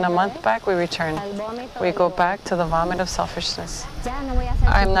selfishness, and a month back we return. We go back to the vomit of selfishness.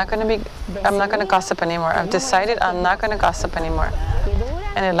 I'm not going to gossip anymore. I've decided I'm not going to gossip anymore.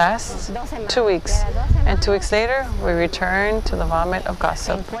 And it lasts 2 weeks. And 2 weeks later, we return to the vomit of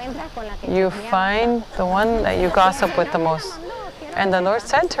gossip. You find the one that you gossip with the most. And the Lord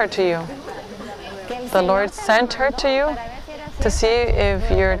sent her to you. The Lord sent her to you to see if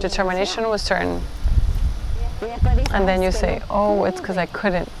your determination was certain. And then you say, oh, it's because I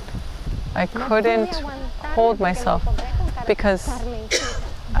couldn't hold myself because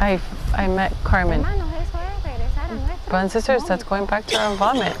I met Carmen. Brothers and sisters, that's going back to our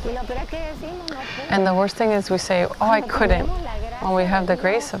vomit. And the worst thing is we say, oh, I couldn't, when we have the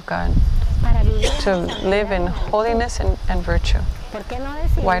grace of God to live in holiness and virtue.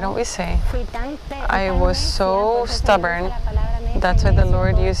 Why don't we say, I was so stubborn. That's why the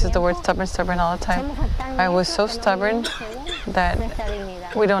Lord uses the word stubborn all the time. I was so stubborn that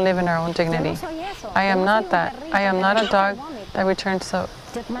we don't live in our own dignity. I am not that. I am not a dog that returns to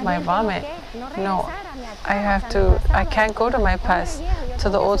my vomit. No, I can't go to my past, to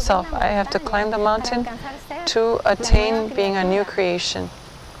the old self. I have to climb the mountain to attain being a new creation.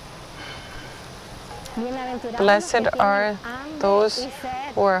 Blessed are those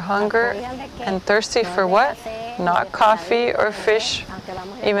who are hungry and thirsty for what? Not coffee or fish,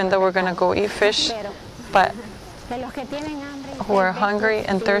 even though we're going to go eat fish, but who are hungry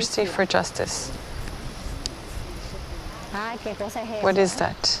and thirsty for justice. What is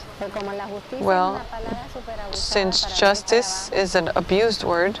that? Well, since justice is an abused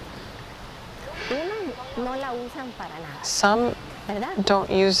word, some don't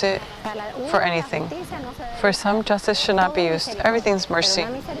use it for anything. For some, justice should not be used. Everything's mercy.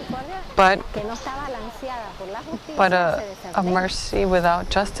 But a mercy without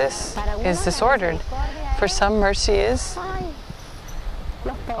justice is disordered. For some, mercy is,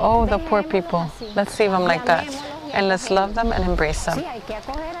 oh, the poor people. Let's leave them like that. And let's love them and embrace them.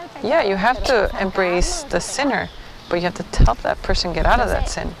 Yeah, you have to embrace the sinner, but you have to help that person get out of that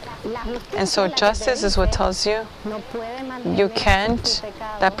sin. And so justice is what tells you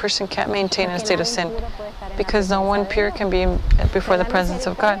that person can't maintain a state of sin, because no one pure can be before the presence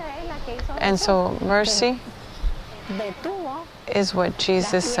of God. And so mercy is what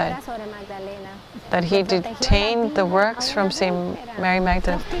Jesus said, that he detained the works from St. Mary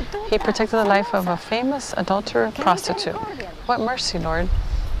Magdalene. He protected the life of a famous adulterer prostitute. What mercy, Lord?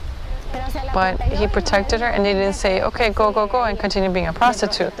 But he protected her, and he didn't say, okay, go, and continue being a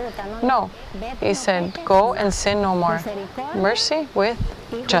prostitute. No. He said, go and sin no more. Mercy with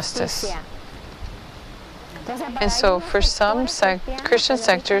justice. And so for some Christian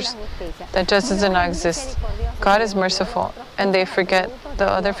sectors, that justice does not exist. God is merciful, and they forget the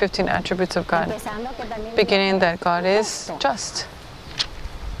other 15 attributes of God, beginning that God is just.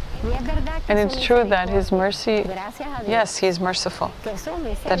 And it's true that his mercy, yes, he is merciful,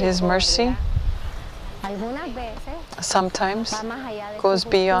 that his mercy sometimes goes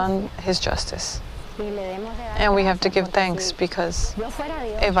beyond his justice. And we have to give thanks, because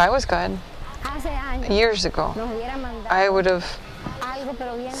if I was God, years ago, I would have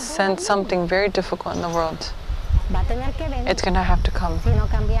sent something very difficult in the world. It's going to have to come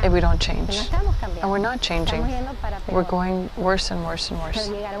if we don't change. And we're not changing. We're going worse and worse and worse.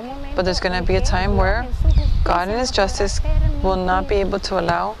 But there's going to be a time where God in his justice will not be able to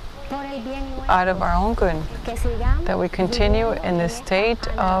allow, out of our own good, that we continue in this state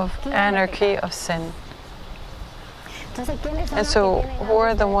of anarchy of sin. And so who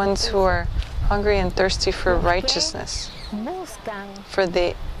are the ones who are hungry and thirsty for righteousness?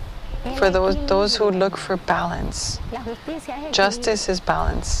 For those who look for balance. Justice is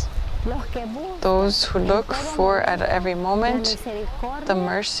balance. Those who look for at every moment the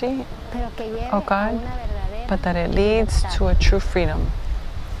mercy of God, but that it leads to a true freedom.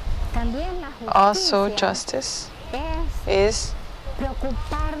 Also, justice is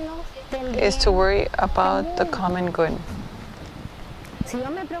to worry about the common good.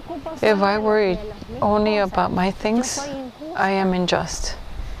 If I worry only about my things, I am unjust.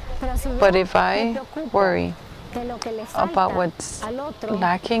 But if I worry about what's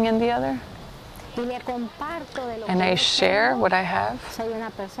lacking in the other, and I share what I have,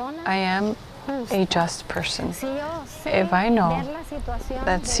 I am a just person. If I know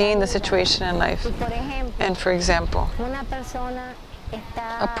that seeing the situation in life, and for example,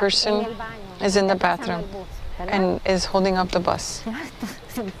 a person is in the bathroom and is holding up the bus.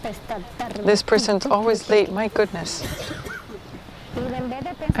 This person's always late, my goodness.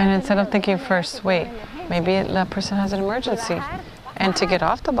 And instead of thinking first, wait, maybe that person has an emergency, and to get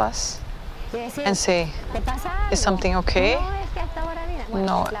off the bus, and say, is something okay?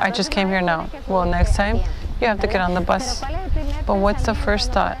 No, I just came here now. Well, next time you have to get on the bus. But what's the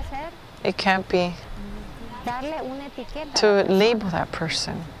first thought? It can't be to label that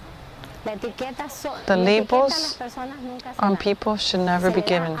person. The labels on people should never be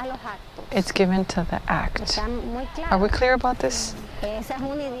given. It's given to the act. Are we clear about this?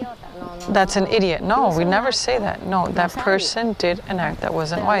 That's an idiot. No, we never say that. No, that person did an act that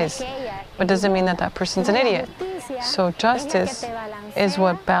wasn't wise. But doesn't mean that that person's an idiot. So justice is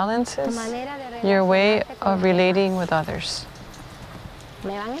what balances your way of relating with others.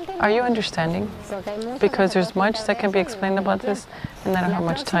 Are you understanding? Because there's much that can be explained about this, and I don't have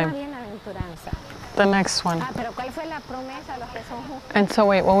much time. The next one. And so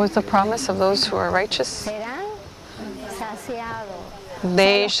wait, what was the promise of those who are righteous?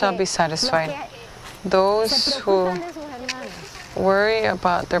 They shall be satisfied. Those who worry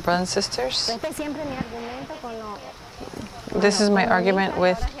about their brothers and sisters. This is my argument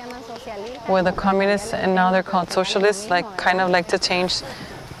with the communists, and now they're called socialists, kind of like to change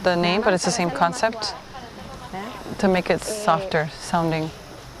the name, but it's the same concept, to make it softer sounding.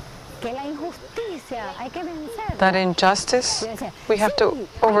 That injustice, we have to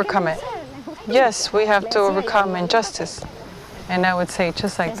overcome it. Yes, we have to overcome injustice. And I would say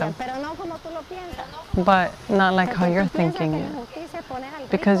just like them. But not like how you're thinking it.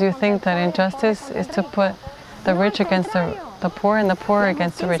 Because you think that injustice is to put the rich against the poor and the poor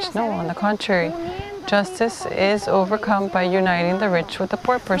against the rich. No, on the contrary. Justice is overcome by uniting the rich with the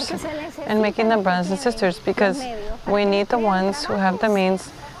poor person and making them brothers and sisters, because we need the ones who have the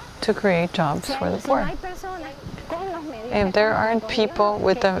means to create jobs for the poor. If there aren't people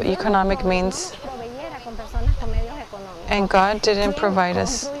with the economic means, and God didn't provide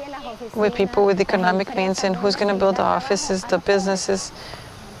us with people with economic means, and who's going to build the offices, the businesses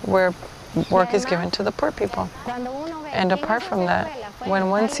where work is given to the poor people? And apart from that, when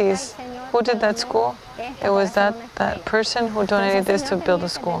one sees who did that school, it was that person who donated this to build a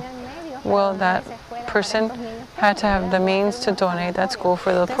school. Well, that person had to have the means to donate that school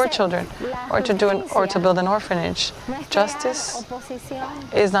for the poor children, or to build an orphanage. Justice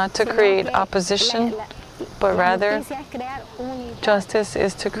is not to create opposition, but rather justice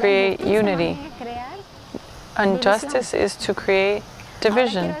is to create unity. And justice is to create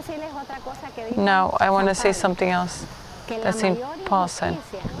division. Now, I want to say something else that St. Paul said.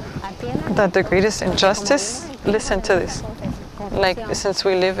 That the greatest injustice, listen to this, since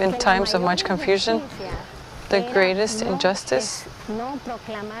we live in times of much confusion, the greatest injustice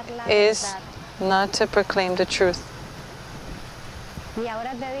is not to proclaim the truth.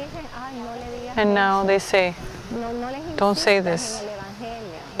 And now they say, don't say this.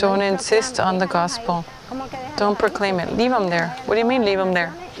 Don't insist on the gospel. Don't proclaim it. Leave them there. What do you mean leave them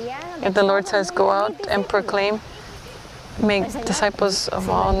there? If the Lord says go out and proclaim, make disciples of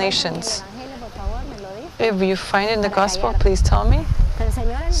all nations. If you find it in the gospel, please tell me,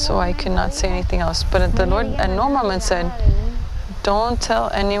 so I cannot say anything else. But the Lord at no moment said, don't tell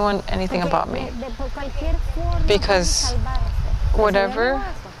anyone anything about me. Because whatever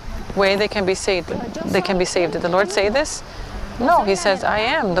way they can be saved, they can be saved. Did the Lord say this? No, He says, I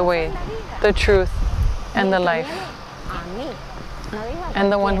am the way, the truth, and the life.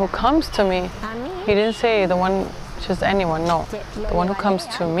 And the one who comes to me, He didn't say the one, just anyone, no. The one who comes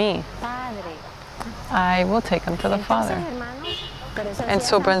to me, I will take him to the Father. And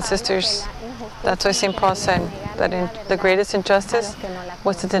so, brothers and sisters, that's why St. Paul said that the greatest injustice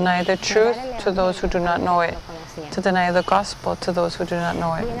was to deny the truth to those who do not know it, to deny the gospel to those who do not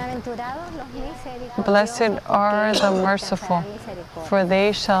know it. Blessed are the merciful, for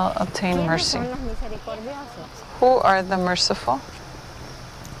they shall obtain mercy. Who are the merciful?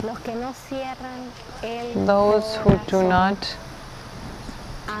 Those who do not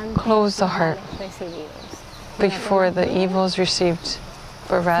close the heart before the evils received,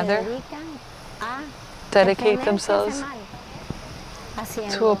 but rather dedicate themselves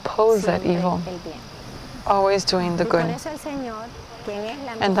to oppose that evil, always doing the good.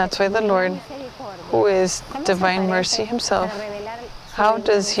 And that's why the Lord, who is divine mercy Himself, how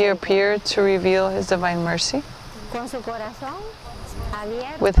does He appear to reveal His divine mercy?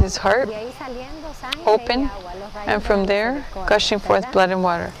 With His heart open, and from there gushing forth blood and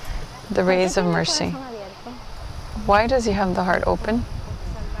water, the rays of mercy. Why does He have the heart open?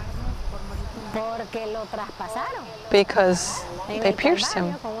 Because they pierced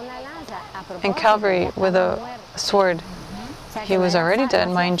Him in Calvary with a sword. He was already dead,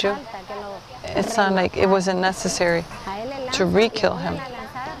 mind you. It's not like it wasn't necessary to re-kill Him.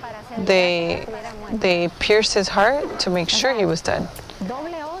 They pierced His heart to make sure He was dead.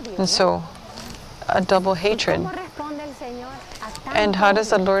 And so a double hatred. And how does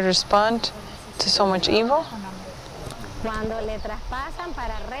the Lord respond to so much evil?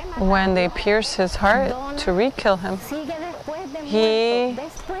 When they pierce his heart to re-kill him, he,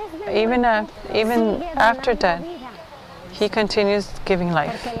 even after death, he continues giving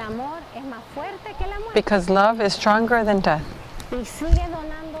life. Because love is stronger than death.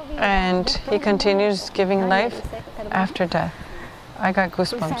 And he continues giving life after death. I got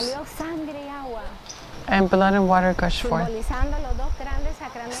goosebumps. And blood and water gushed forth,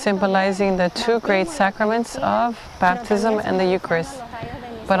 symbolizing the two great sacraments of baptism and the Eucharist,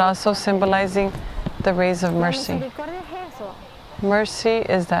 but also symbolizing the rays of mercy. Mercy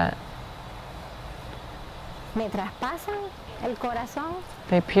is that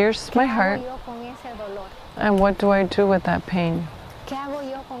they pierce my heart, and what do I do with that pain?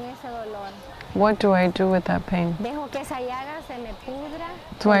 What do I do with that pain?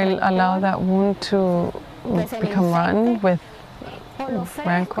 Do I allow that wound to become rotten with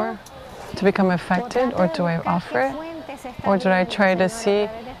rancor, to become affected, or do I offer it? Or do I try to see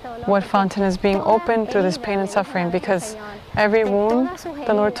what fountain is being opened through this pain and suffering? Because every wound,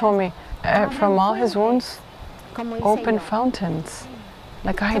 the Lord told me, from all his wounds, open fountains,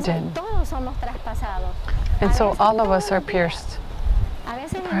 like I did. And so all of us are pierced,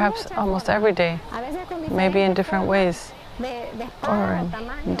 perhaps almost every day, maybe in different ways, or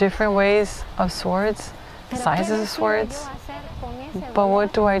in different ways of swords, sizes of swords. But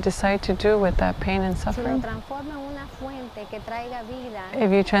what do I decide to do with that pain and suffering?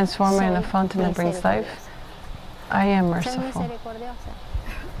 If you transform it in a fountain that brings life, I am merciful.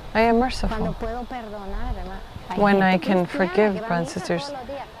 I am merciful. When I can forgive, brothers and sisters.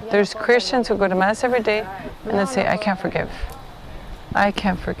 There's Christians who go to Mass every day and they say, I can't forgive. I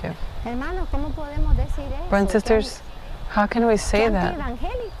can't forgive. Brothers and sisters, how can we say that?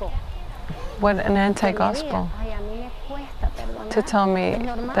 What an anti-gospel. To tell me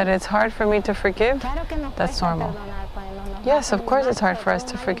that it's hard for me to forgive, that's normal. Yes, of course it's hard for us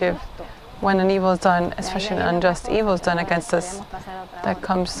to forgive when an evil is done, especially an unjust evil is done against us. That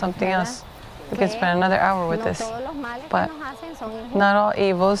comes something else. We can spend another hour with this. But not all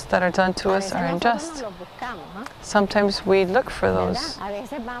evils that are done to us are unjust. Sometimes we look for those.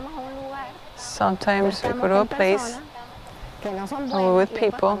 Sometimes we go to a place and we're with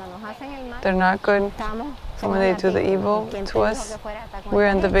people, they're not good. And when they do the evil to us, we're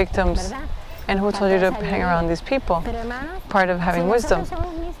in the victims. And who told you to hang around these people? Part of having wisdom.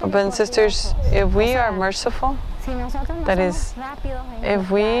 But brothers and sisters, if we are merciful, that is, if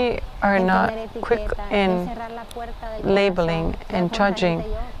we are not quick in labeling and judging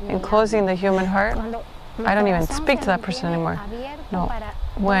and closing the human heart, I don't even speak to that person anymore. No.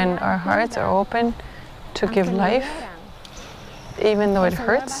 When our hearts are open to give life, even though it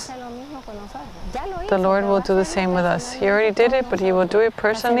hurts, the Lord will do the same with us. He already did it, but He will do it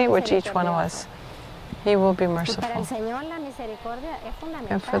personally with each one of us. He will be merciful.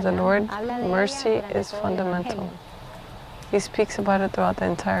 And for the Lord, mercy is fundamental. He speaks about it throughout the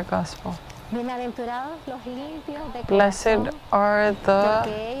entire Gospel. Blessed are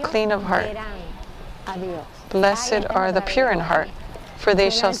the clean of heart. Blessed are the pure in heart, for they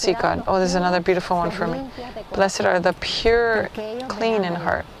shall see God. Oh, there's another beautiful one for me. Blessed are the pure, clean in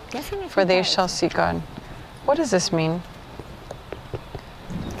heart, for they shall see God. What does this mean?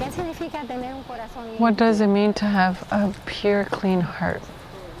 What does it mean to have a pure, clean heart?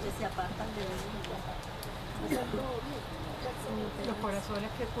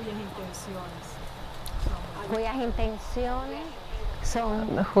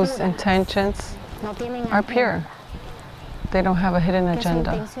 Whose intentions are pure. They don't have a hidden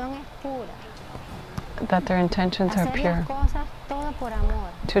agenda. That their intentions are pure.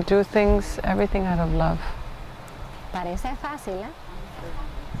 To do things, everything out of love.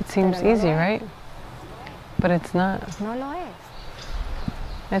 It seems easy, right? But it's not.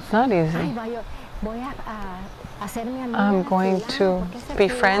 It's not easy. I'm going to be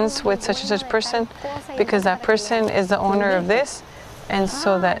friends with such and such person because that person is the owner of this, and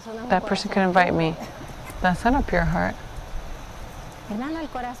so that that person can invite me. That's not a pure heart.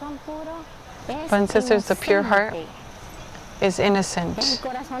 Brothers and sisters, the pure heart is innocent.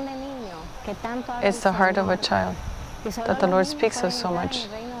 It's the heart of a child that the Lord speaks of so much.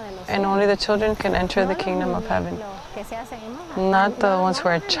 And only the children can enter the kingdom of heaven. Not the ones who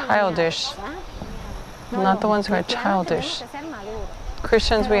are childish. Not the ones who are childish.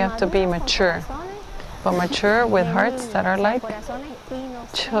 Christians, we have to be mature. But mature with hearts that are like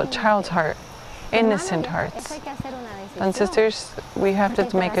child's heart. Innocent hearts. And sisters, we have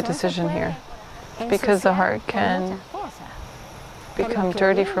to make a decision here. Because the heart can become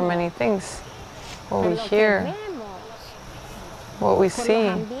dirty for many things. what we hear, what we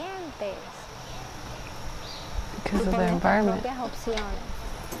see, because of the environment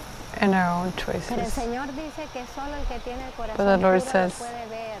and our own choices. But the Lord says,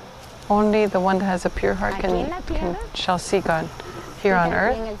 only the one that has a pure heart shall see God here on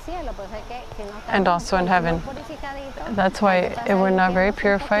earth and also in heaven. That's why if we're not very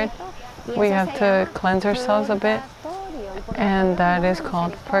purified, we have to cleanse ourselves a bit, and that is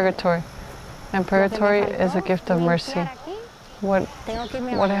called purgatory. And purgatory is a gift of mercy. What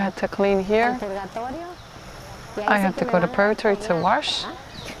I had to clean here, I have to go to purgatory to wash,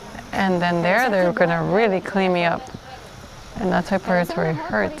 and then they're going to really clean me up. And that's why purgatory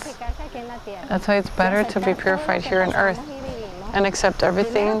hurts. That's why it's better to be purified here on earth and accept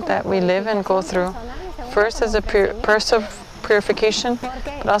everything that we live and go through, first as a purse of purification,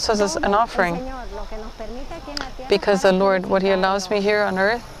 but also as an offering. Because the Lord, what He allows me here on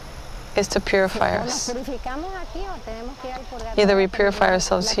earth is to purify us. Either we purify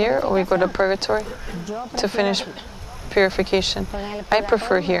ourselves here or we go to purgatory to finish purification. I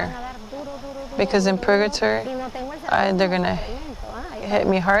prefer here, because in purgatory they're going to hit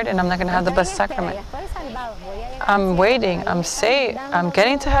me hard and I'm not going to have the Blessed Sacrament. I'm waiting, I'm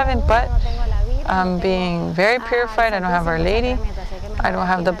getting to heaven, but I'm being very purified. I don't have Our Lady, I don't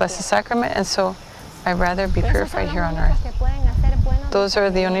have the Blessed Sacrament, and so I'd rather be purified here on earth. Those are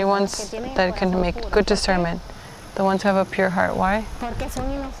the only ones that can make good discernment. The ones who have a pure heart. Why?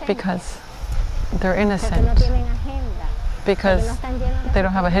 Because they're innocent. Because they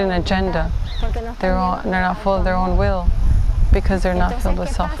don't have a hidden agenda. They're not full of their own will. Because they're not filled with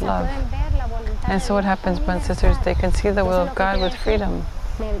self-love. And so what happens, brothers and sisters, they can see the will of God with freedom.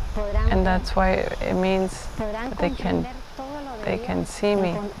 And that's why it means that they can see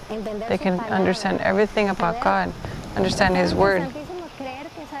me. They can understand everything about God, understand His Word,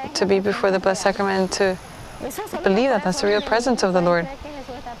 to be before the Blessed Sacrament, and to believe that that's the real presence of the Lord.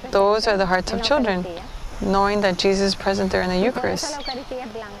 Those are the hearts of children, knowing that Jesus is present there in the Eucharist.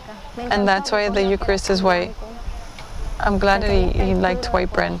 And that's why the Eucharist is white. I'm glad that he liked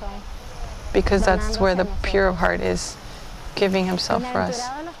white bread, because that's where the pure of heart is, giving Himself for us.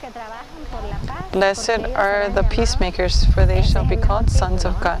 Blessed are the peacemakers, for they shall be called sons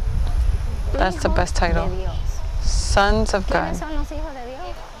of God. That's the best title. Sons of God.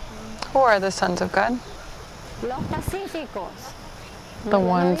 Who are the sons of God? The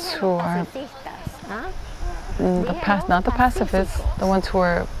ones who are not the pacifists, the ones who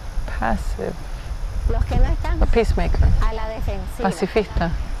are passive. A peacemaker,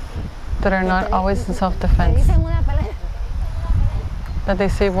 pacifista, that are not always in self-defense. That they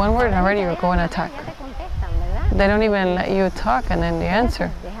say one word and already you're going to attack. They don't even let you talk and then they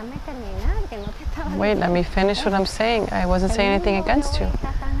answer. Wait, let me finish what I'm saying. I wasn't saying anything against you.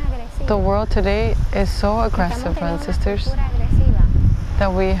 The world today is so aggressive, brothers and sisters,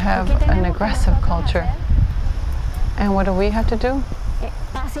 that we have an aggressive culture. And what do we have to do?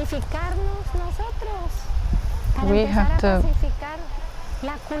 We have to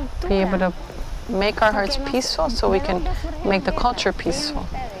be able to make our hearts peaceful so we can make the culture peaceful.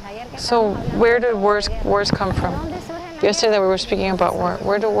 So where do wars come from? Yesterday we were speaking about war.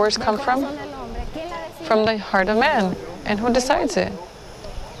 Where do wars come from? From the heart of man. And who decides it?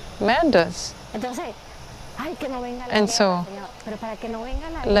 Man does. And so,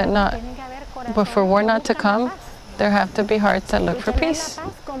 but for war not to come, there have to be hearts that look for peace.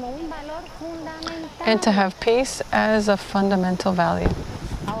 And to have peace as a fundamental value.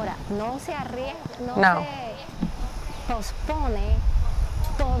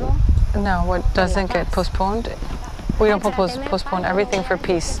 Now, what doesn't get postponed? We don't postpone everything for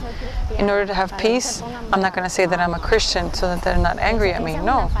peace. In order to have peace, I'm not going to say that I'm a Christian so that they're not angry at me.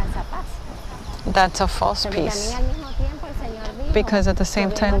 No. That's a false peace. Because at the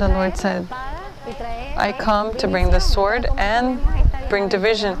same time, the Lord said, I come to bring the sword and bring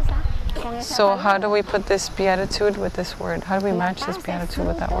division. So how do we put this beatitude with this word? How do we match this beatitude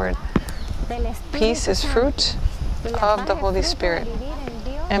with that word? Peace is fruit of the Holy Spirit.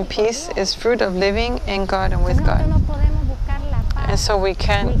 And peace is fruit of living in God and with God. And so we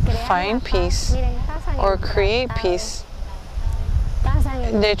can't find peace or create peace.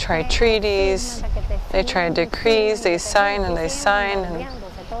 They try treaties, they try decrees, they sign, and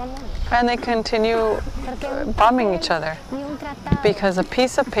they continue bombing each other. Because a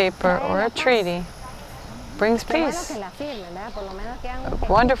piece of paper or a treaty brings peace.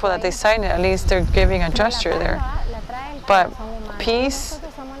 Wonderful that they sign it, at least they're giving a gesture there. But peace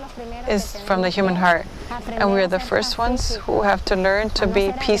is from the human heart. And we are the first ones who have to learn to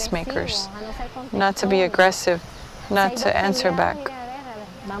be peacemakers, not to be aggressive, not to answer back.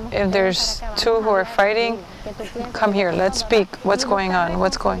 If there's two who are fighting, come here, let's speak. What's going on?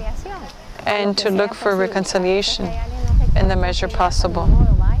 What's going on? And to look for reconciliation in the measure possible.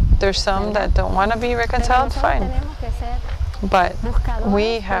 There's some that don't want to be reconciled, fine. But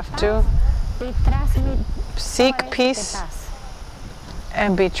we have to seek peace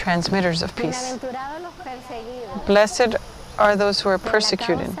and be transmitters of peace. Blessed are those who are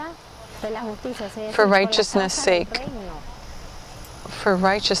persecuted for righteousness' sake. For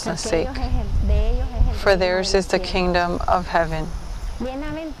righteousness' sake. For theirs is the kingdom of heaven.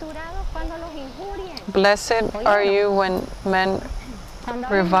 Blessed are you when men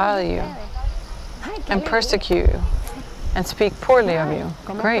revile you and persecute you and speak poorly of you.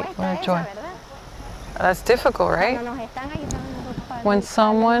 Great, what a joy. That's difficult, right? When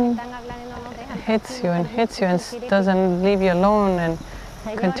someone hits you and doesn't leave you alone and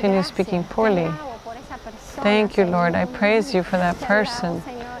continues speaking poorly. Thank you, Lord. I praise you for that person.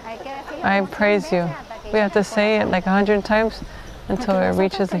 I praise you. We have to say it like 100 times until it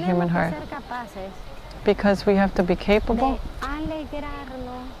reaches the human heart. Because we have to be capable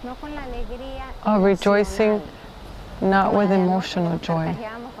of rejoicing, not with emotional joy.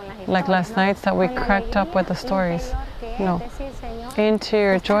 Like last night that we cracked up with the stories. No. Into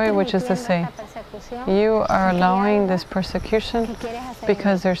your joy, which is to say, you are allowing this persecution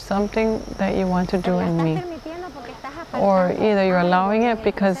because there's something that you want to do in me. Or either you're allowing it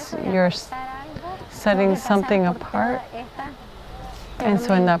because you're setting something apart. And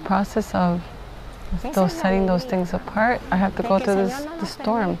so in that process of setting those things apart, I have to go through the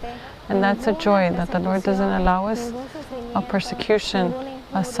storm. And that's a joy that the Lord doesn't allow us a persecution,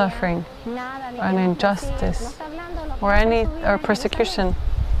 a suffering, an injustice, or persecution.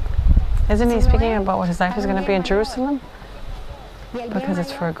 Isn't he speaking about what his life is going to be in Jerusalem? Because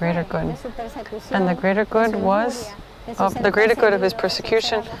it's for a greater good. And the greater good of his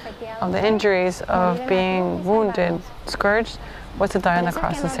persecution, of the injuries, of being wounded, scourged, was to die on the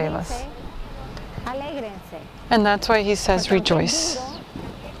cross and save us. And that's why he says rejoice.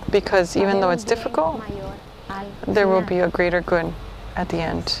 Because even though it's difficult, there will be a greater good at the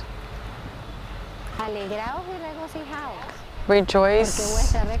end.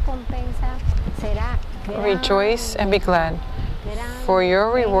 Rejoice and be glad, for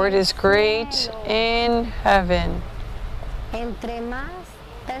your reward is great in heaven.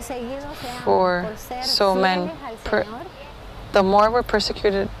 For so men, the more we're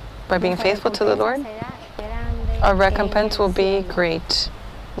persecuted by being faithful to the Lord, our recompense will be great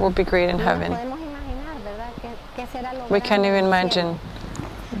in heaven. We can't even imagine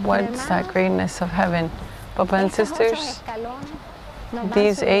what's that greatness of heaven. But brothers and sisters,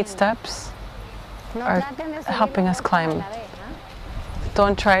 these 8 steps are helping us climb.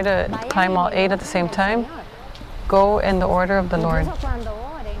 Don't try to climb all 8 at the same time. Go in the order of the Lord.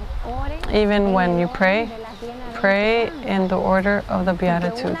 Even when you pray in the order of the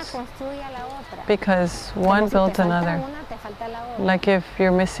Beatitudes. Because one builds another. Like if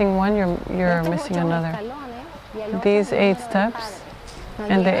you're missing one, you're missing another. These 8 steps,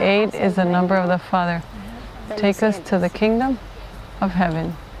 and the 8 is the number of the Father, take us to the kingdom of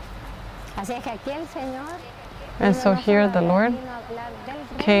heaven. And so here the Lord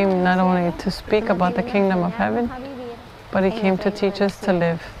came not only to speak about the kingdom of heaven, but he came to teach us to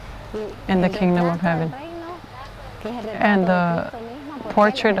live in the kingdom of heaven. And the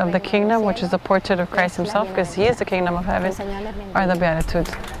portrait of the kingdom, which is the portrait of Christ himself, because he is the kingdom of heaven, are the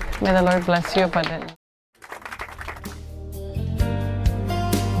Beatitudes. May the Lord bless you abundantly.